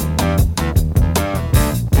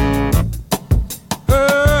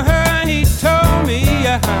 He told me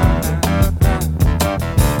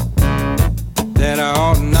that I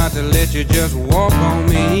ought not to let you just walk on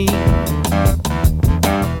me.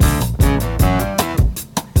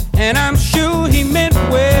 And I'm sure he meant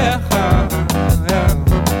well.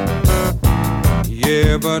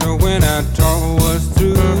 Yeah, but when I talk was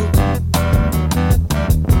through,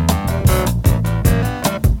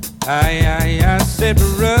 I said,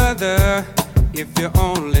 brother, if you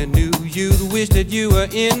only knew, you'd wish that you were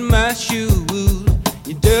in my shoes.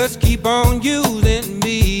 You just keep on using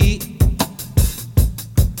me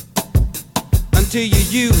until you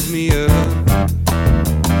use me up.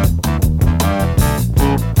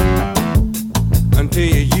 Until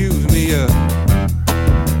you use me up.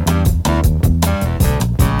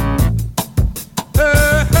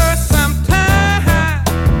 Sometimes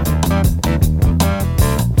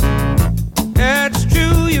that's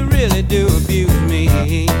true, you really do abuse me.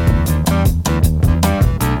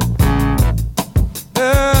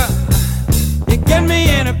 You get me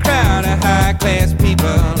in a crowd of high-class people,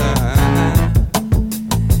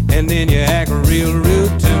 and then you act real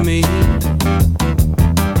rude to me.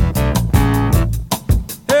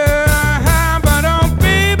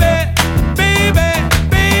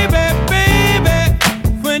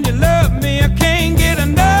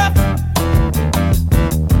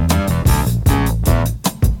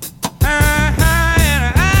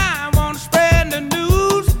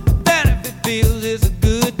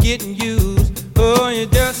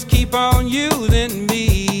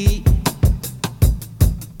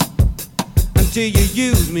 Until you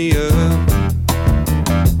use me up.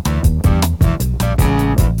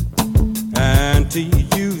 Until you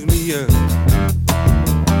use me up.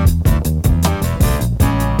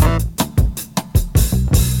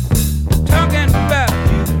 Talking about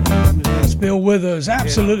you. That's Bill Withers,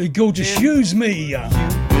 absolutely gorgeous. Use me. It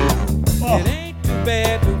ain't too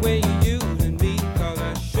bad the way you using me, 'cause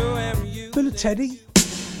I sure am using. Bit of Teddy.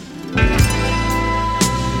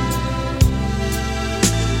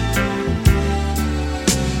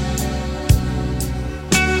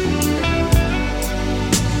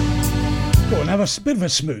 Go on, have a bit of a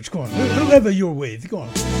smooch. Go on, whoever you're with. Go on.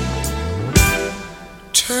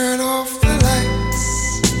 Turn off the lights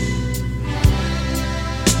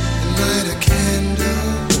and light a candle.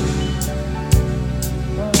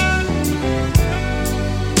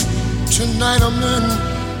 Tonight I'm in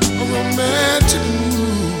a romantic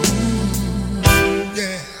mood.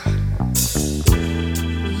 Yeah.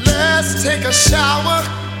 Let's take a shower.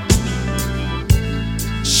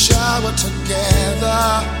 Shower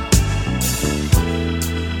together.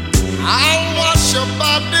 I'll wash your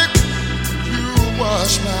body, you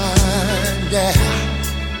wash mine, yeah.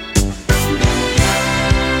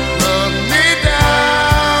 Rub me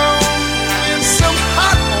down in some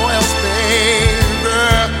hot oils, baby,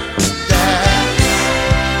 yeah.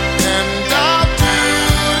 And I'll do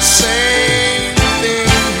the same thing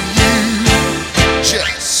you.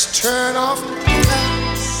 Just turn off the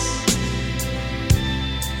lights.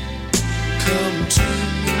 Come to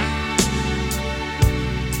me.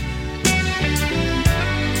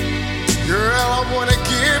 Girl, I wanna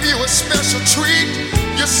give you a special treat.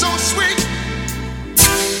 You're so sweet.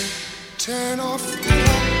 Turn off the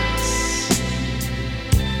lights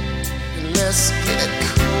and let's get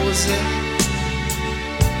cozy.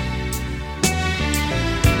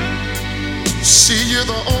 See, you're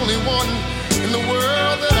the only one in the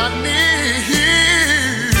world that I need.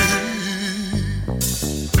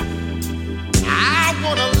 I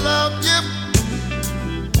wanna love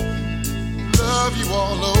you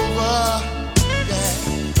all over, yeah.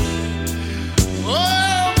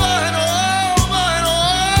 Over and over and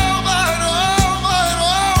over and over and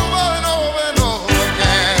over and over and over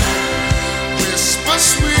again. Whisper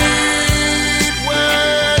sweet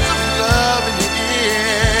words of love in your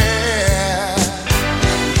ear.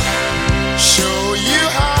 Show you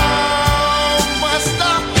how much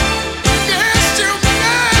I miss you,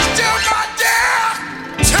 my dear.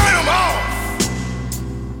 Turn 'em off.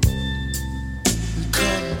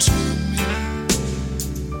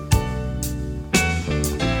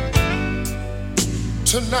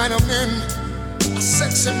 Tonight I'm in a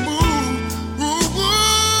sexy mood, ooh,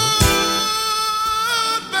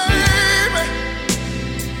 baby.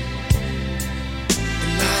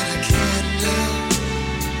 Light a candle.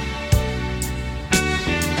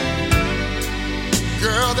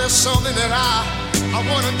 Girl, there's something that I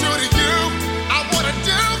wanna do to you. I wanna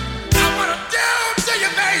do to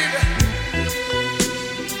you, baby.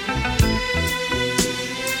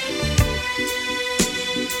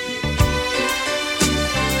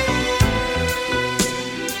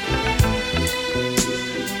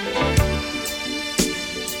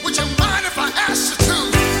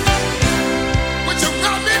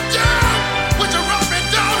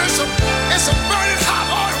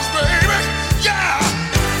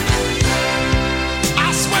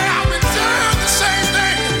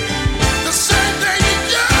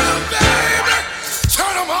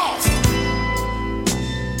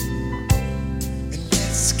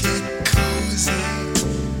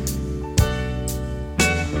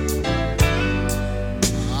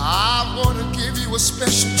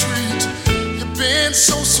 Special treat. You've been and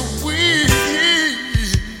so sweet.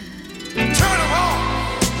 Turn them on.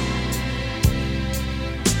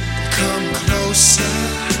 Come closer.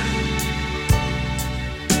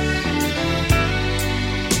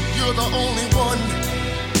 You're the only one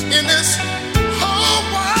in this whole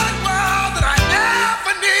wide world that I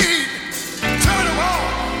ever need. Turn them on.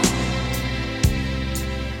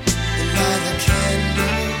 Light a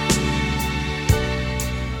candle.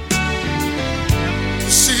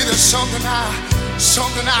 See, there's something I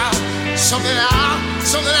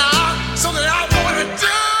want to do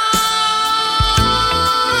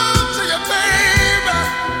to you, baby.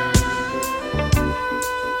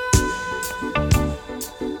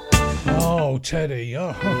 Oh, Teddy.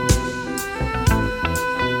 Oh.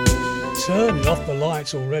 Turning off the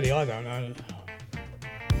lights already, I don't know.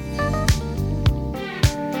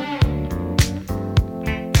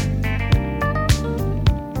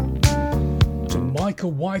 To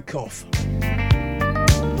Michael Wyckoff.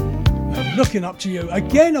 I'm looking up to you.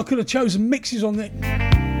 Again, I could have chosen mixes on it,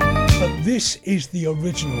 but this is the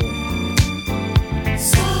original.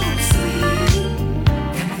 So sweet,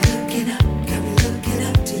 got me looking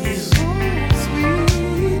up to you. So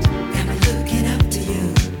sweet, got me looking up to you.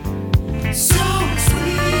 So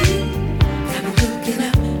sweet, got me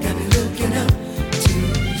looking up to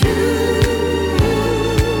you.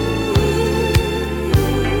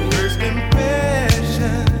 First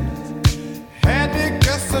impressions had me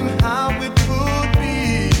guessing how it would be.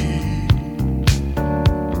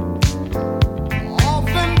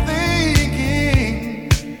 Often thinking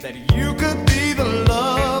that you could be the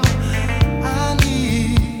love I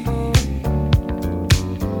need.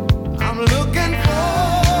 I'm looking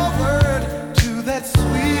forward to that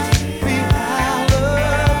sweet reality.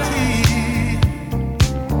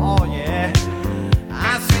 Oh yeah,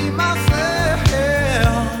 I see myself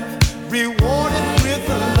rewarded with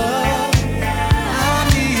the love I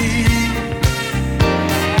need.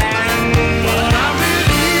 But I'm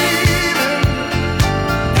believing,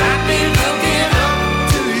 got me looking up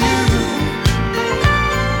to you.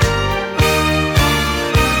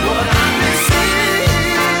 What I'm receiving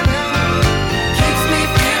keeps me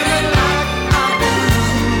feeling like I do.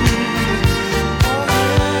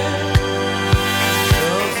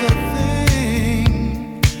 There's a thing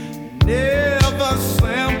never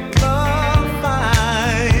simplified.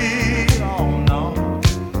 Oh no,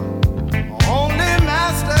 only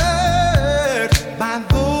mastered by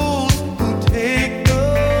those who take the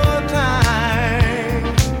time.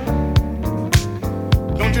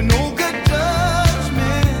 Don't you know good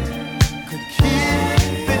judgment could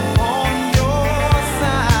keep it on your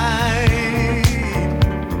side?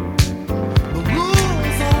 The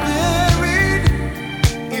rules are varied,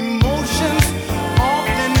 emotions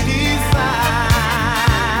often decide.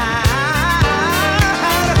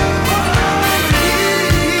 What I'm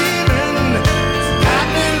believing has got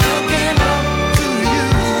me looking up to you.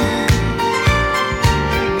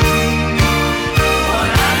 What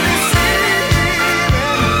I'm receiving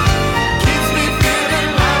keeps me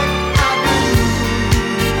feeling like I do.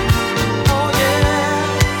 Oh yeah,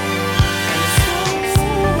 so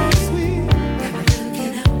sweet. Got me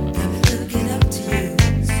looking up to you.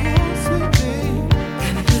 So sweet, babe.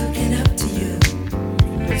 Got me looking up to you.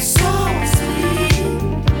 So sweet.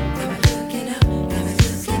 Got me looking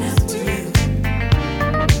up to you.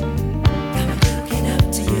 Got me looking up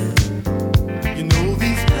to you. You know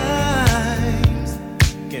these times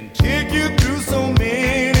can take you through so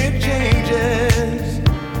many changes.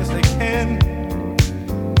 Yes, they can.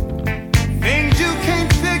 Things you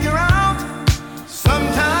can't figure out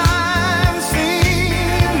sometimes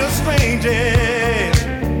seem the strangest.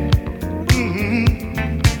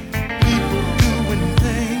 People doing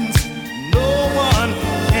things no one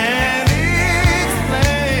can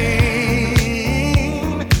explain.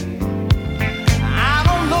 I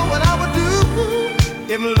don't know what I would do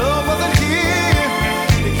if love wasn't here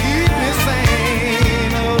to keep me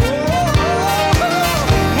sane. Oh,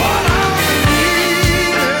 what I'm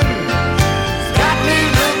believing has got me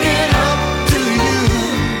looking up to you,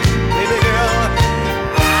 baby girl.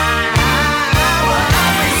 What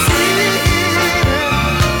I'm receiving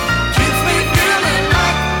keeps me feeling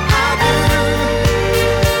like I do.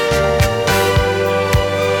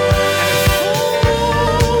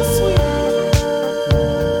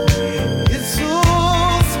 It's so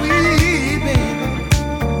sweet, baby.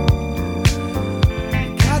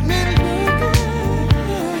 Got me looking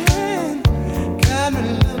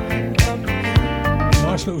up.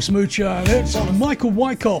 Nice little smoocher. That's Michael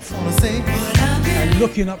Wyckoff. And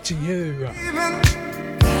looking up to you.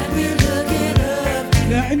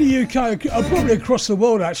 Now, in the UK, probably across the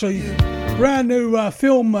world actually, brand new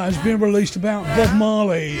film has been released about Bob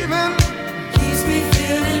Marley. And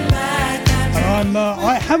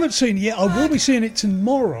I haven't seen it yet. I will be seeing it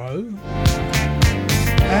tomorrow.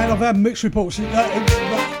 And I've had mixed reports.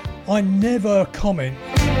 I never comment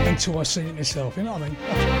until I see it myself, you know what I mean?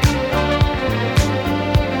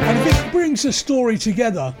 And if it brings a story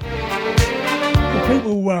together, for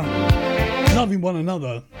people loving one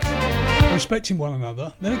another, respecting one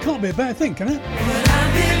another, then it can't be a bad thing, can it?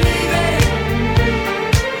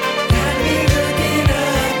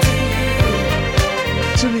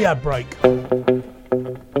 To the ad break.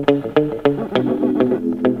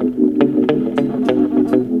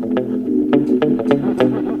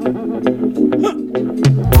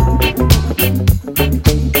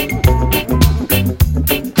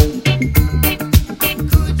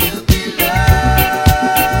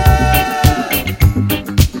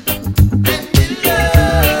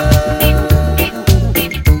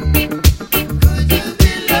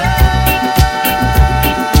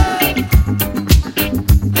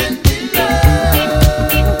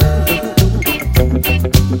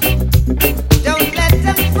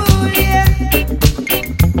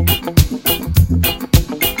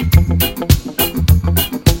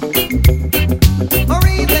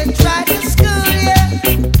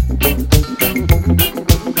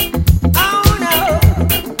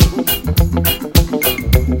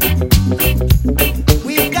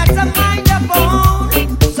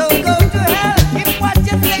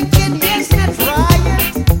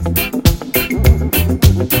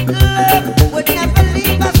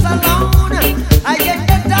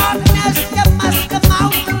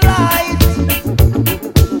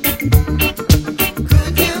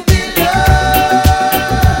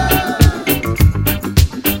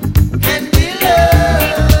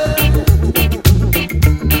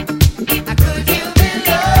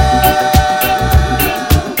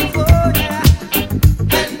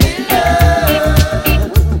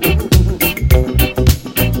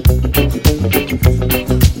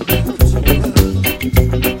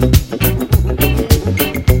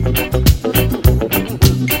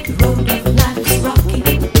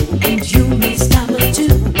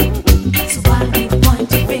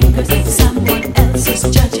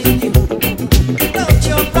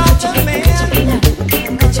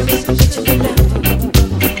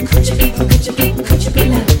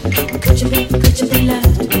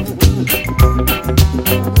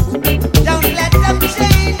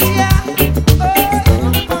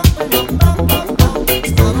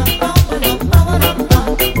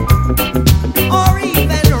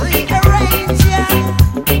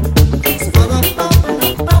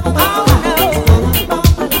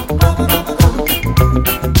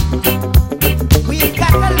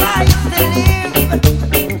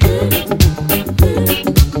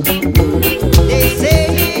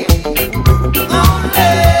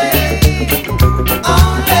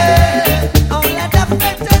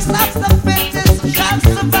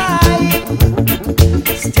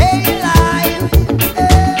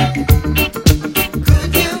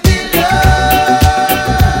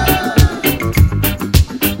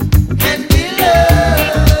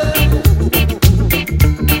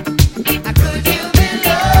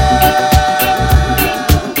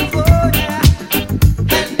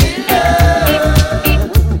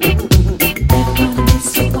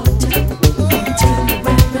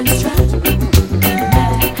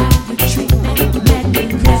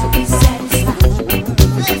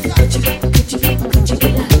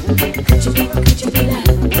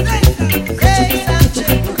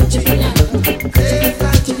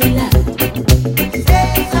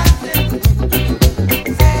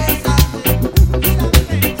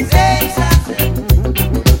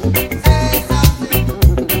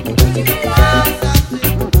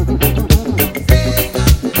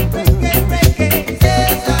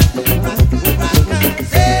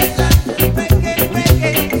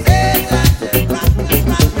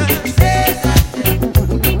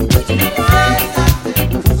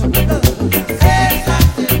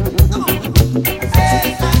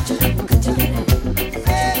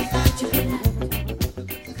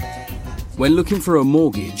 When looking for a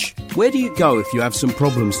mortgage, where do you go if you have some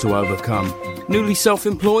problems to overcome? Newly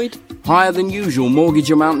self-employed? Higher than usual mortgage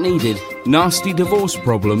amount needed? Nasty divorce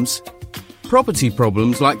problems? Property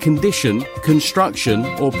problems like condition, construction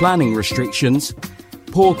or planning restrictions?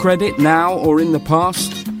 Poor credit now or in the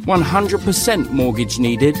past? 100% mortgage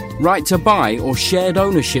needed? Right to buy or shared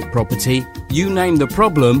ownership property? You name the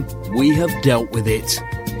problem, we have dealt with it.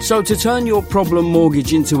 So to turn your problem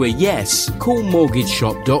mortgage into a yes, call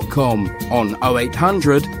mortgageshop.com on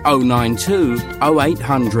 0800 092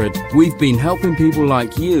 0800. We've been helping people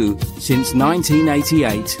like you since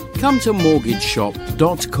 1988. Come to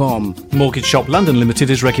mortgageshop.com. Mortgage Shop London Limited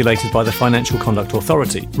is regulated by the Financial Conduct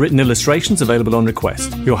Authority. Written illustrations available on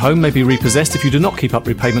request. Your home may be repossessed if you do not keep up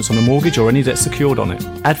repayments on a mortgage or any debt secured on it.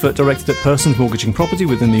 Advert directed at persons mortgaging property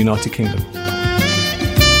within the United Kingdom.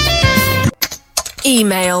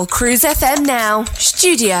 Email Cruise FM now,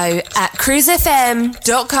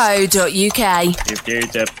 studio@cruisefm.co.uk. If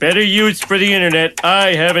there's a better use for the internet,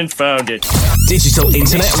 I haven't found it. Digital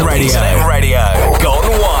Internet Radio.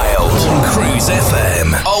 Gone wild. On Cruise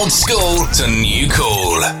FM. Old school to new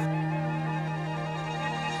cool.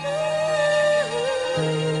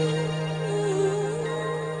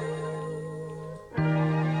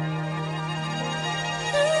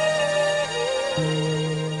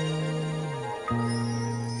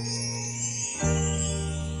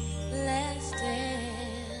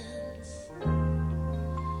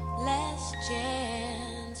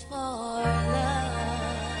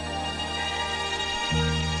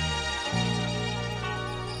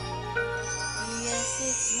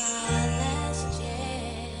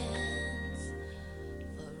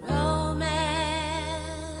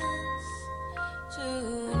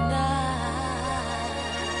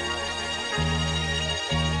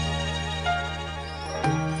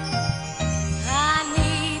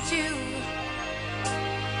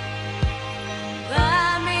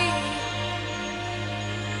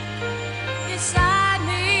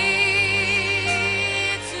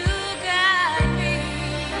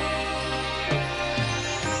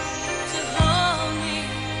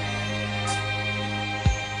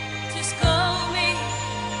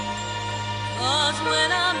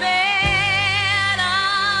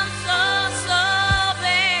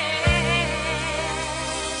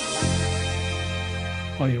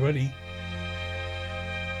 Are you ready?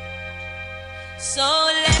 So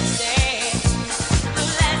let's dance,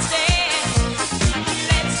 let's dance,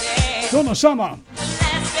 let's dance. Donna Summer.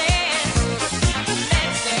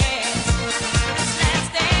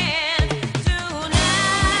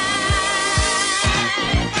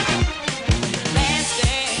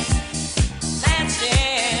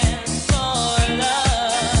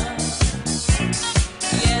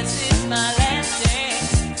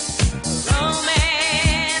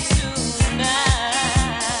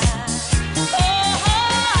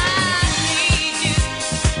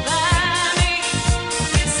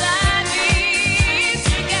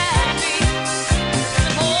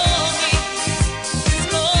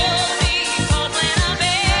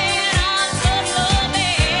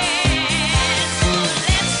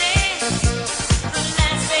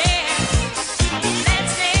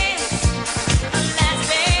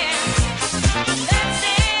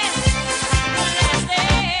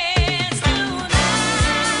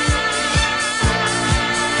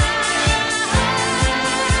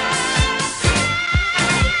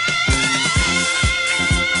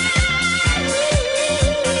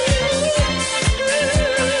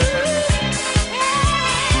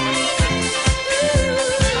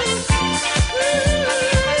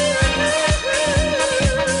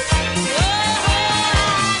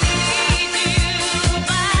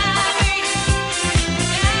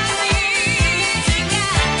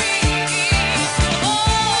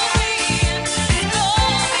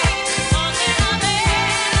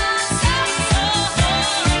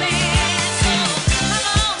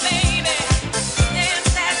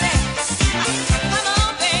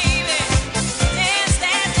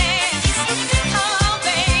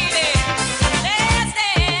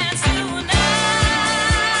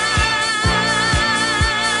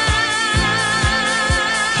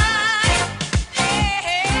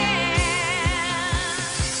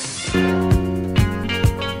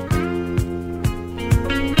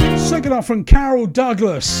 From Carol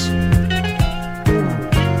Douglas,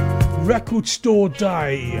 Record Store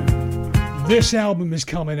Day. This album is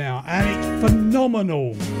coming out and it's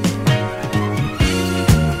phenomenal.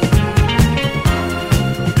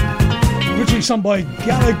 Originally sung by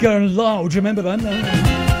Gallagher and Lyle, do you remember that? No?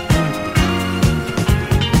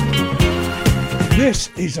 This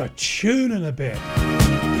is a tune and a bit.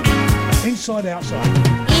 Inside Outside.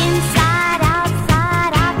 Inside,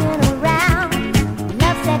 outside, I've been around.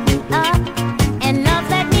 Love set me up and love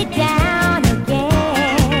let me down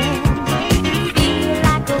again. Feel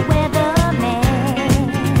like a weatherman.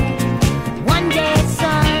 One day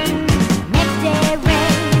sun, next day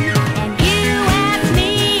rain. And you ask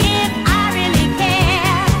me if I really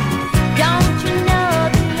care. Don't you know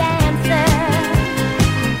the answer?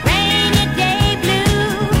 Rainy day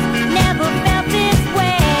blues, never felt this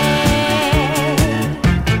way.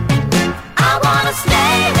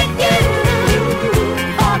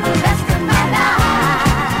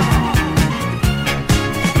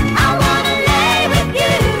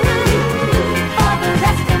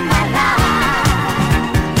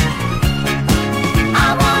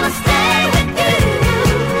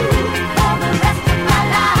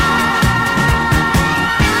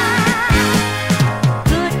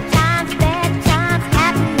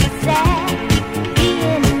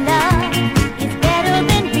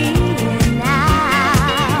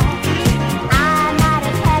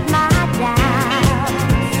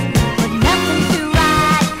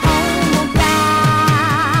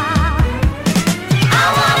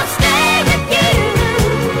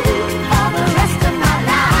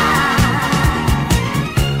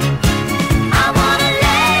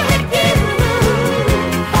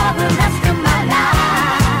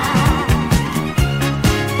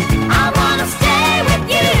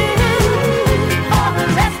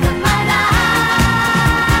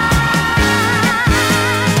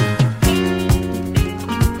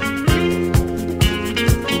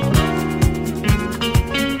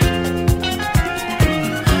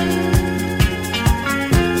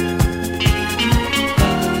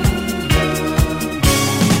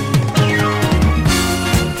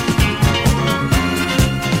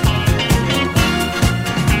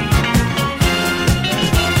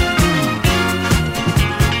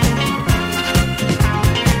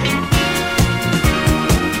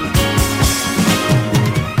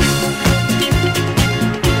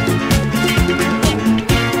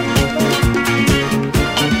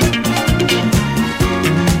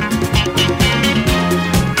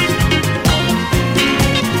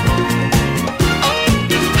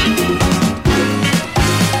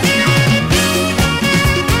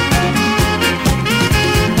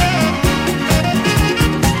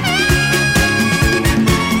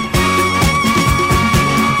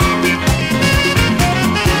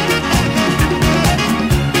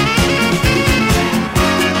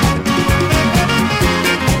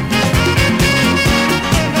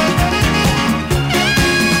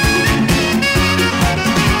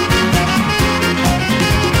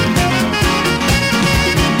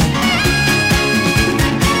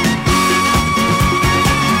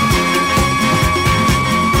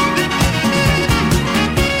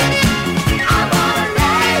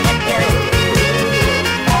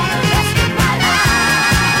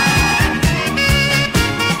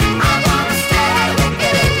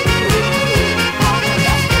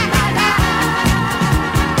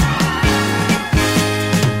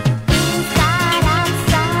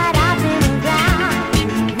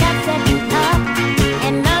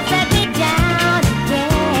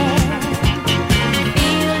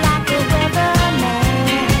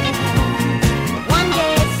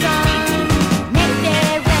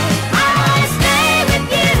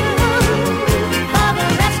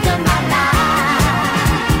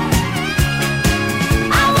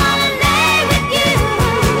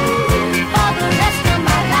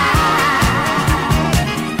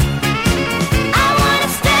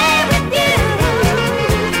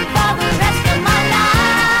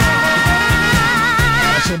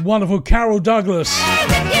 wonderful Carol Douglas.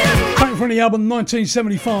 Came from the album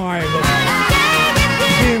 1975.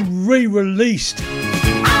 Being re-released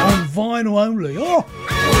on vinyl only. Oh!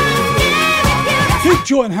 Keep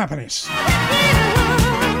joy and happiness.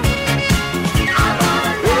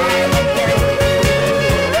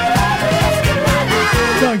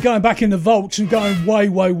 Going back in the vaults and going way,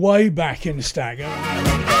 way, way back in the stack.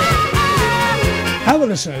 Have a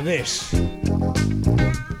listen to this.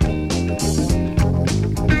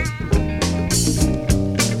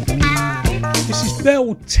 This is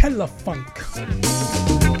Bell Telefunk.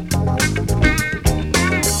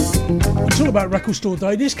 I'm talking about Record Store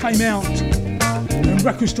Day. This came out on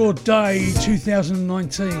Record Store Day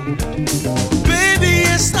 2019. Baby,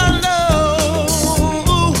 yes, I know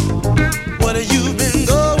what you've been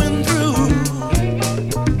going through.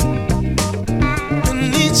 You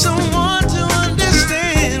need someone to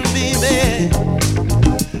understand, baby,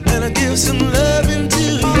 and I give some loving to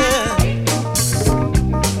you.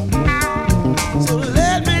 So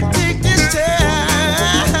let me take this time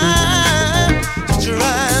to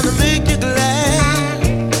try to make you glad.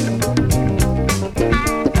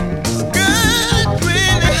 Girl, it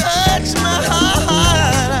really hurts my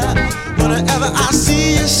heart whenever I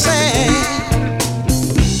see you sad.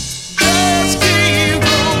 Just keep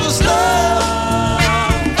those love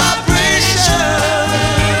vibrations.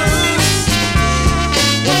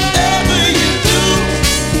 Whatever you do,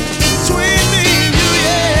 between me and you,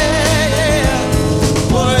 yeah.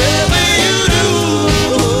 Whatever you do,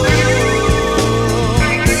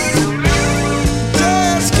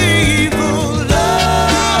 just keep those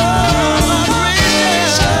love vibrations,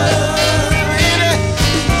 baby.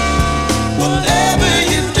 Whatever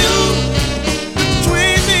you do,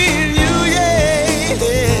 between me and you,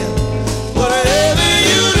 yeah. Whatever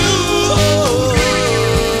you do.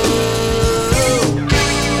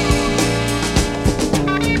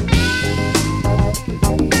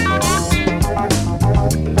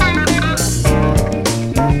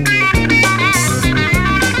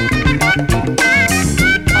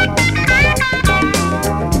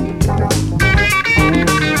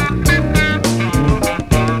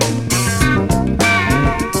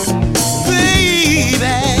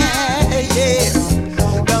 Baby, yeah.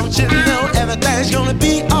 Don't you know everything's gonna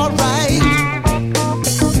be alright?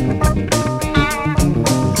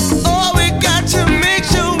 Oh, we got to make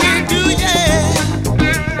sure we do, yeah.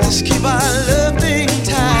 Let's keep our love thing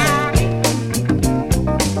tight.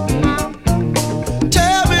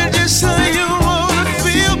 Tell me just how you wanna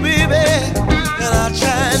feel, baby, and I'll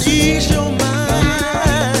try and ease your mind.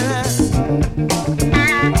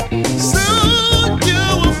 Soon you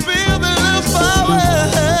will feel the love power.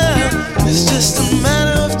 It's just a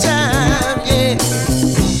matter of time, yeah.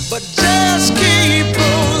 But just keep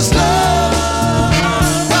those love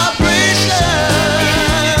vibrations.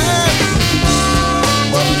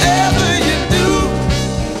 Whatever you do,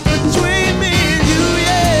 between me and you,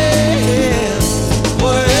 yeah.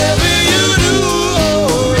 Whatever you do,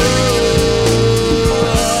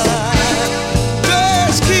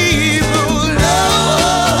 just keep those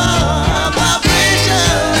love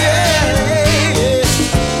vibrations, yeah.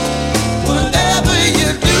 Whatever you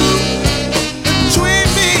do, between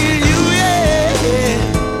me and you, yeah.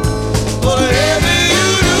 Whatever you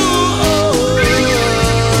do,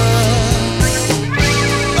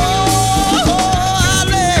 I'll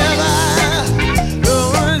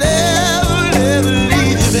never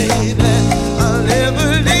leave you, baby. I'll never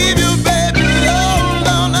leave you, baby.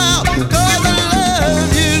 No, now, 'cause I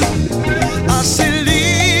love you. I say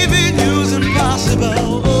leaving you's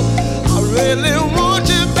impossible. I really want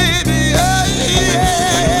you, baby. Yeah.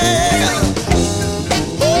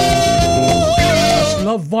 That's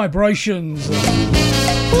Love Vibrations.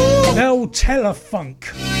 Bell Telefunk.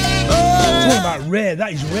 Talking about rare,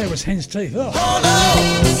 that is rare as hen's teeth. Oh.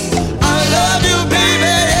 I love you,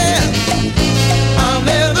 baby. I'll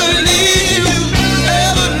never leave you.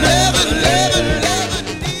 Never, never, never, never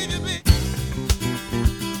leave you, baby.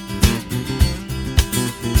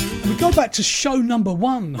 We go back to show number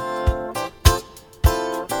 1.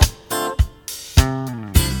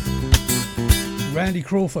 Randy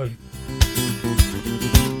Crawford.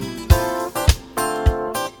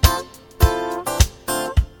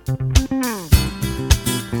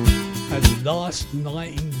 And Last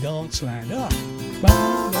Night in Danceland. Ah.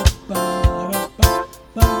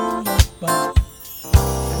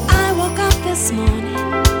 I woke up this morning,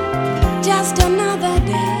 just another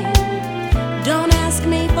day. Don't ask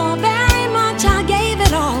me for very much, I gave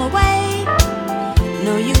it all away.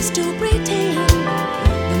 No use to pretend,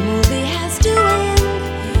 the movie has to end.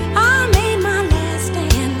 I made my last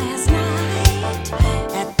stand last night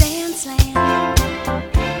at Danceland.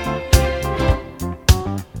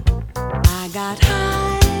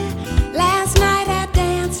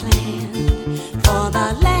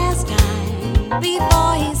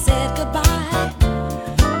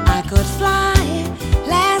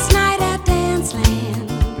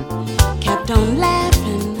 on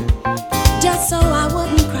laughing just so I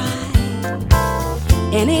wouldn't cry.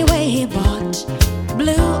 Anyway, he bought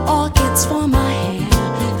blue orchids for my hair.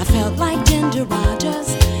 I felt like Ginger Rogers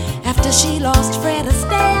after she lost Fred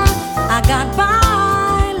Astaire. I got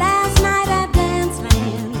by last night at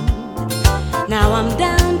Danceland. Now I'm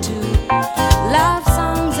down to love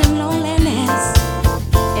songs and loneliness.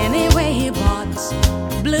 Anyway, he bought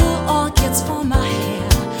blue orchids for my hair.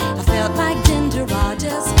 I felt like Ginger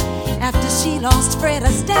Rogers after she lost Fred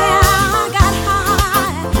Astaire. I got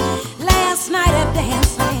high last night at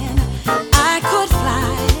Danceland. I could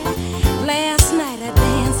fly last night at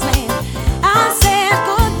Danceland. I said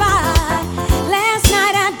goodbye last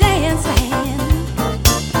night at Danceland.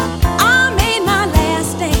 I made my last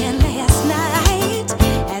stand last night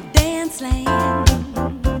at Danceland.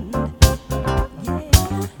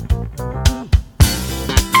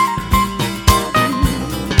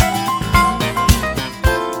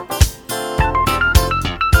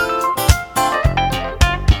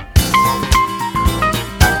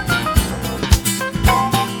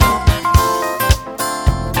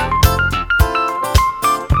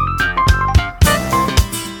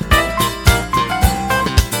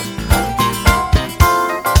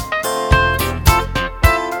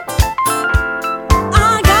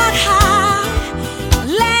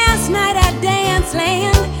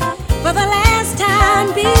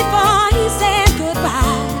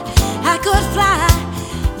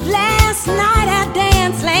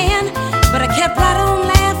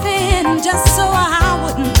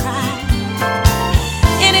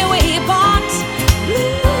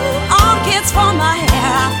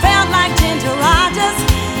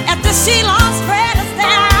 She lost Fred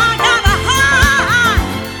Astaire. I got a high.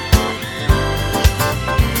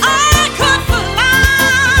 I could fly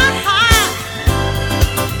high.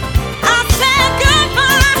 I said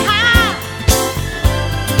goodbye.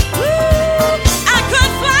 I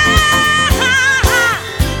could fly high.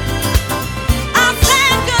 I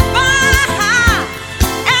said goodbye.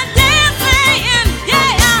 And dancing,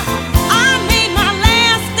 yeah. I made my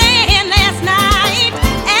last stand last night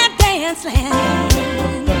at Danceland.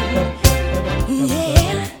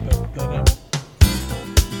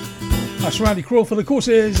 That's Randy Crawford. Of course,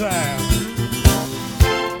 it is. All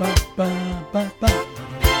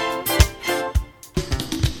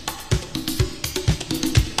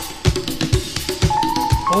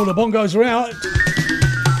the bongos are out.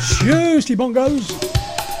 Tuesday bongos.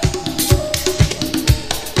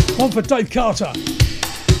 One for Dave Carter.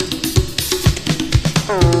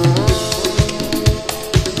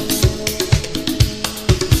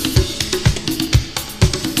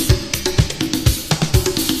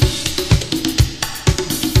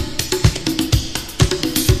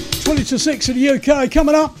 To 6 in the UK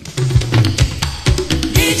coming up.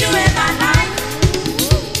 Need you in my life.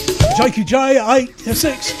 Jakey J at 8 to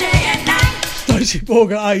 6. Stacey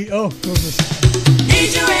Borg at 8. Oh goodness.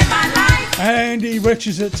 Need you in my life. Andy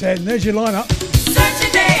Riches at 10. There's your lineup.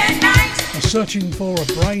 Searching day and night. I'm searching for a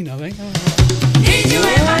brain, I think. Need you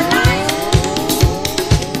in my life.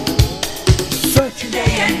 Searching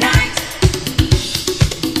day and night.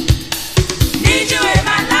 Need you in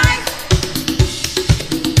my life.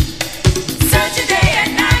 Searching day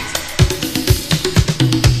and night.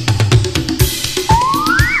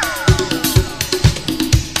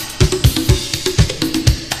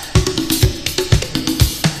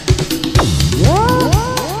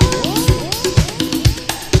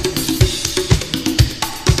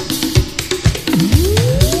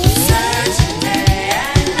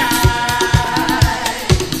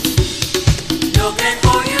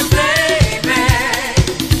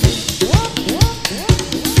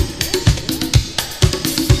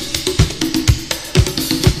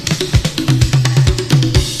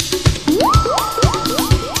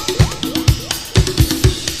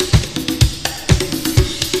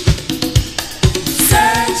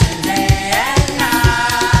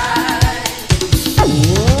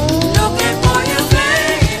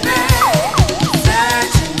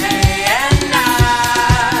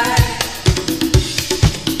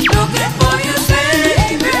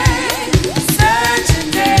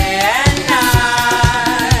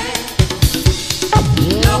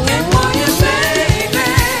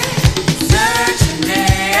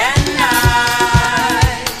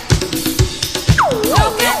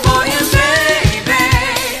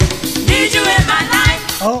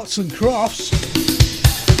 Arts and crafts.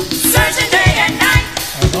 Searching day and night.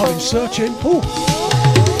 And I've been searching. Ooh.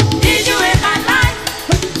 Need you in my life.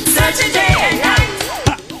 Searching day and night.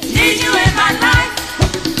 Need you in my life.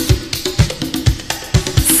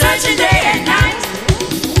 Searching day and night.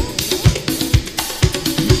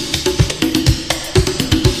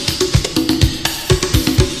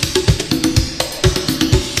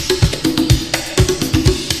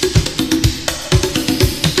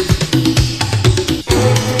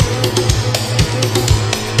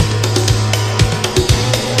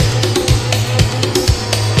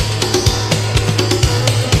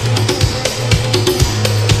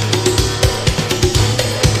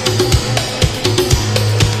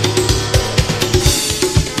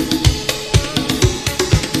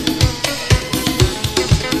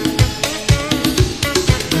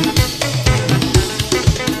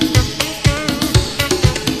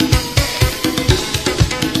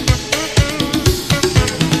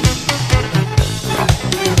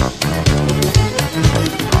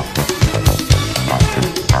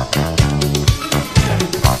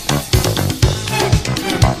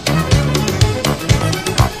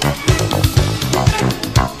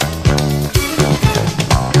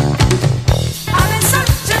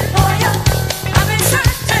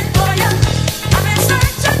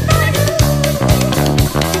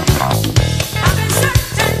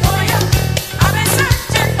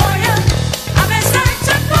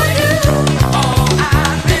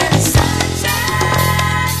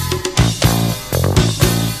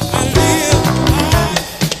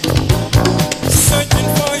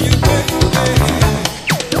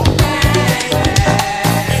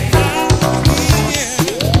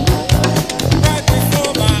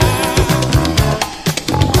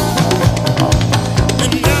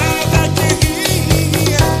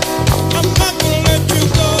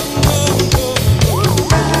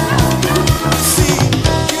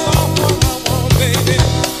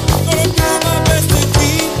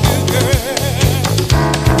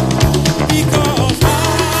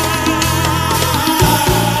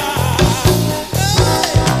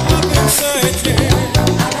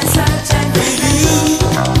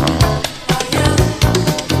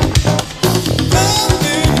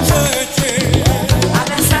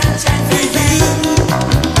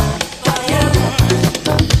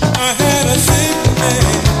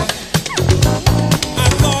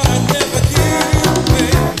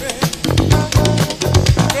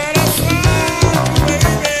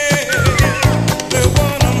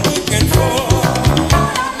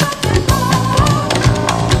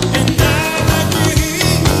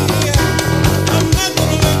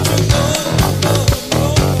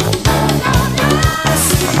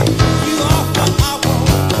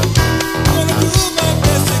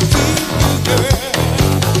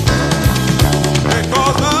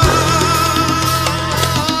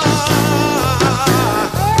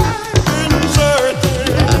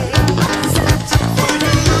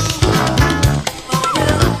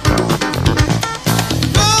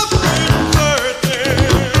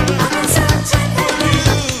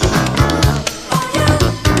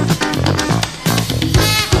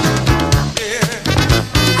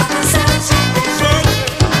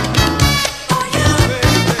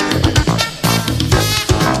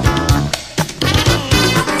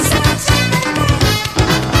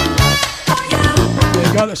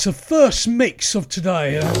 it's the first mix of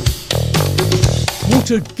today.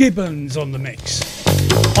 Walter Gibbons on the mix.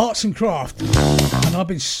 Arts and Craft. And I've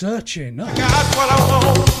been searching.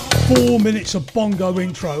 4 minutes of bongo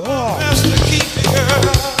intro. Oh.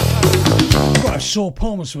 Got a sore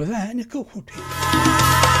palms with that. Isn't it good?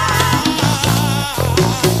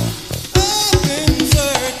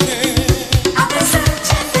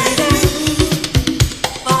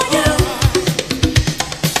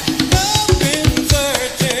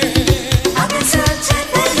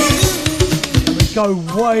 Go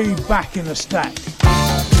way back in the stack.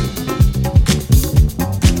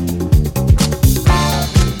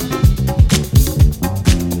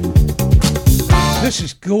 This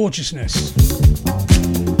is gorgeousness.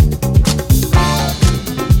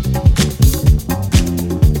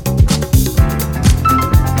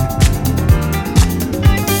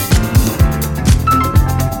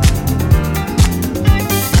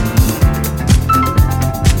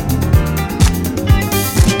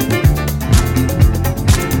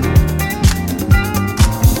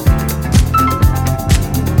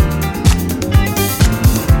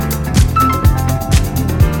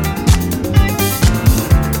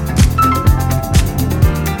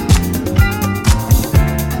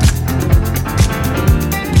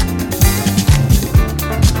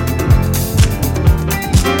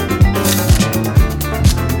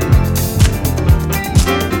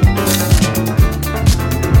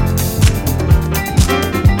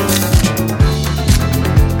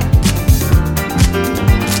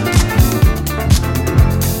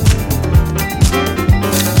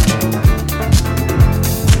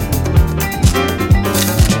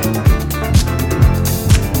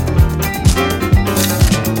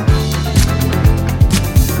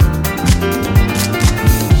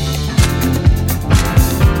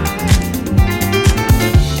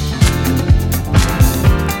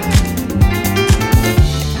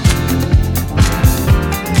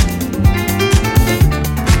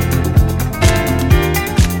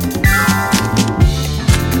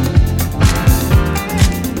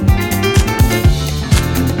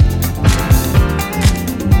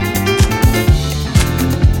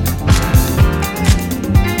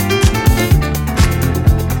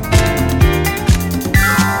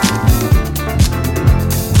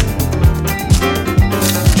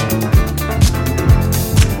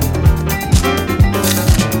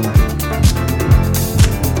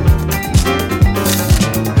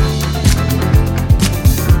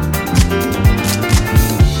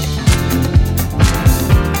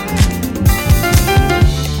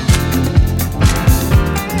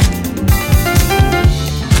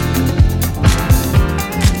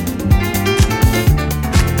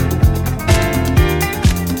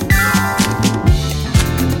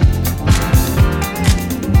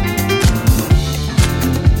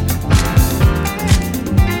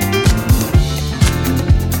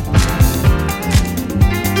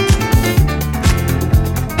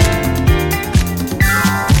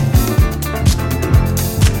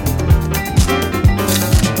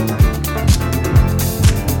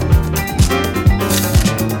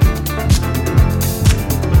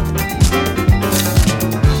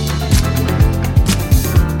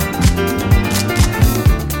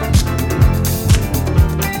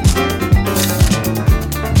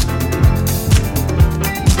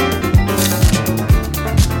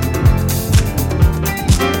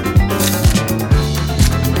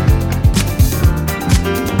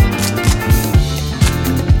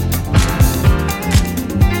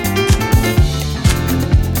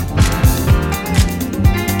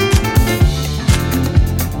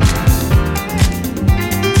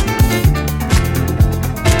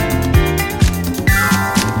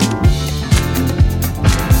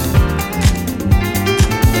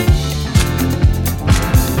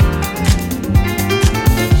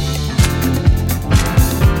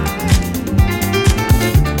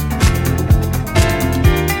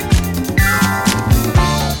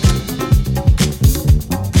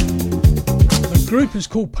 group is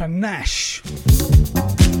called Panache.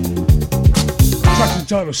 Track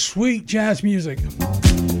entitled Sweet Jazz Music. Can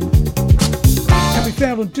be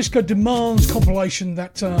found on Disco Demands compilation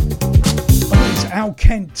that I think it's Al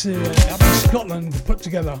Kent up in Scotland put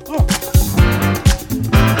together. Oh.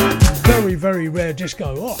 Very, very rare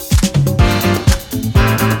disco. Oh.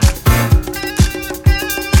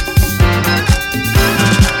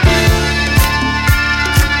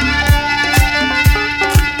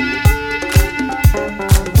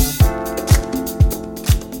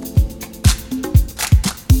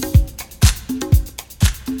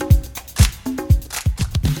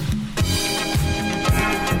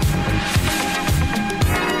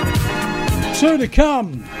 Soon to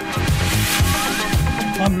come,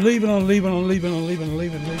 I'm leaving.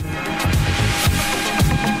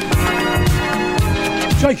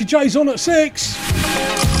 Jakey J's on at 6.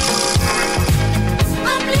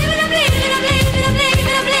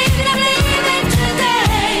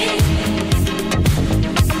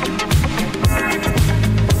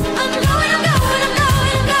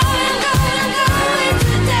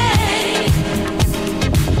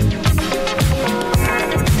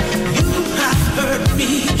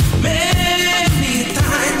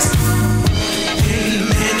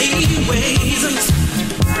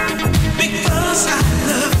 Because I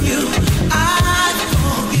love you, I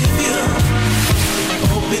forgive you.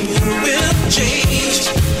 Hoping you will change.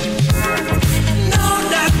 Know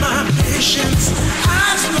that my patience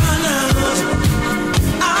has run out.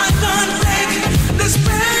 I can't take this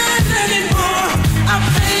pain anymore. I've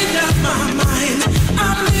made up my mind.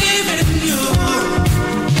 I'm leaving you.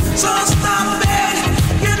 So stop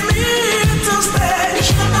begging me to stay. You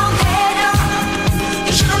should have known better.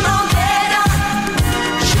 You should have known better.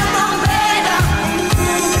 You should have known better.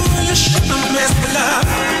 You should have messed it up.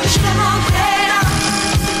 You should have known better.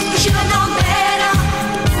 You should have known better.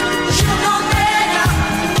 You should have known better.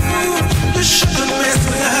 You should have messed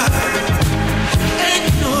it up. Ain't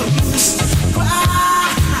no use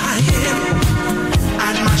crying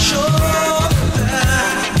at my shoulder.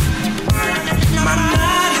 My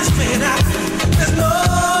mind is made up. There's no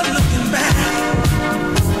looking back.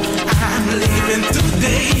 I'm leaving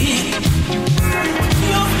today.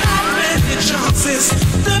 You've had many chances,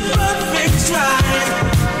 the perfect try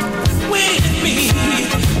with me.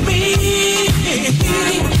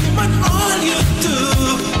 But all you do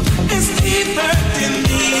is keep hurting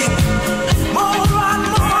me. More and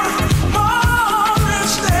more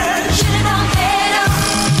instead. You should have known better.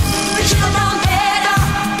 You should have known better.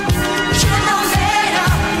 You should have known better.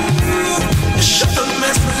 You should have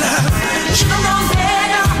messed with love. You should have known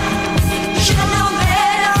better. You should have known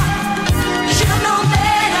better. You should have known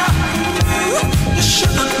better. You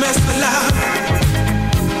should have messed with love.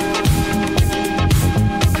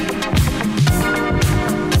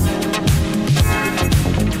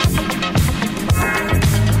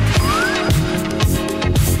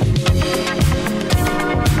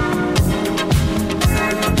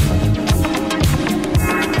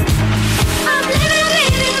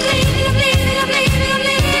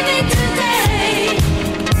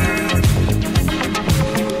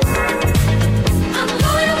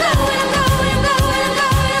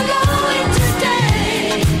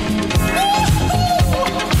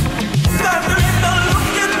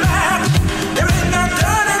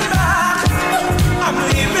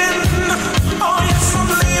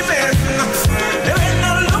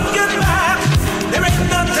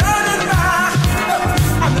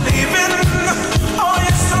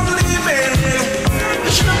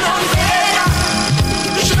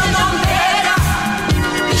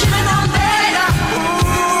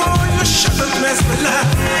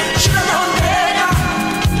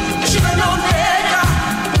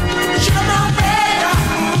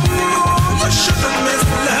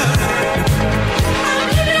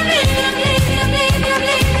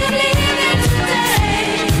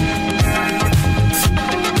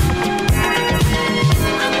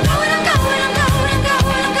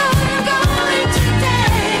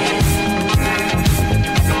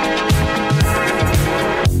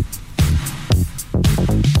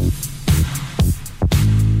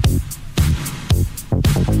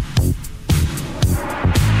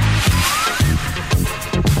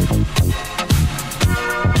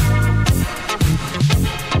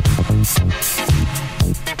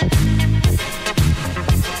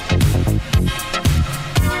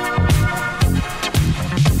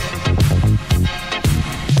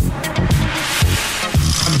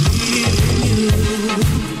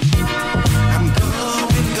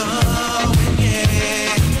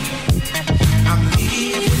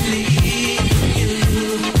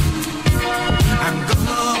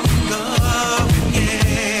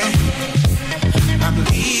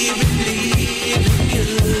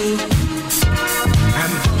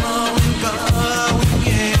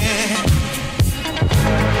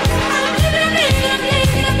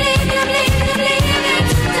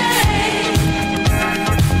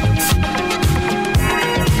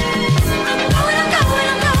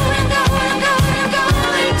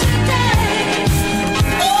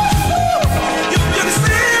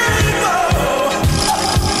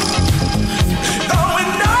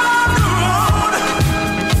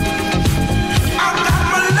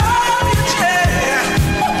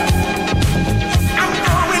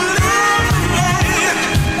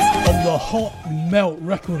 Melt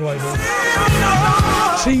record label.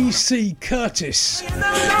 T.C. Curtis.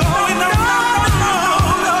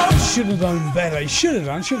 should have known better. You should have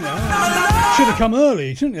done, shouldn't you? Should have come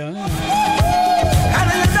early, shouldn't you?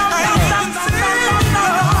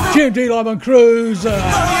 GMD live on Cruise.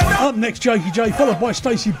 Up next, Jakey J, followed by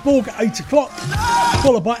Stacey Borg at 8 o'clock.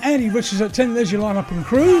 Followed by Annie Richards at 10. There's your lineup on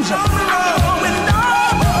Cruise.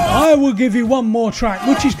 I will give you one more track,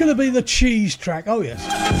 which is going to be the cheese track. Oh, yes.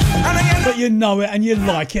 But you know it and you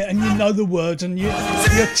like it and you know the words and you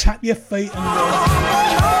tap your feet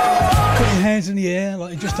and put your hands in the air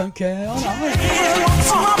like you just don't care. Oh, no.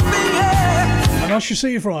 And I shall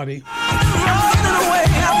see you Friday.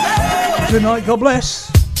 Good night, God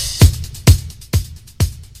bless.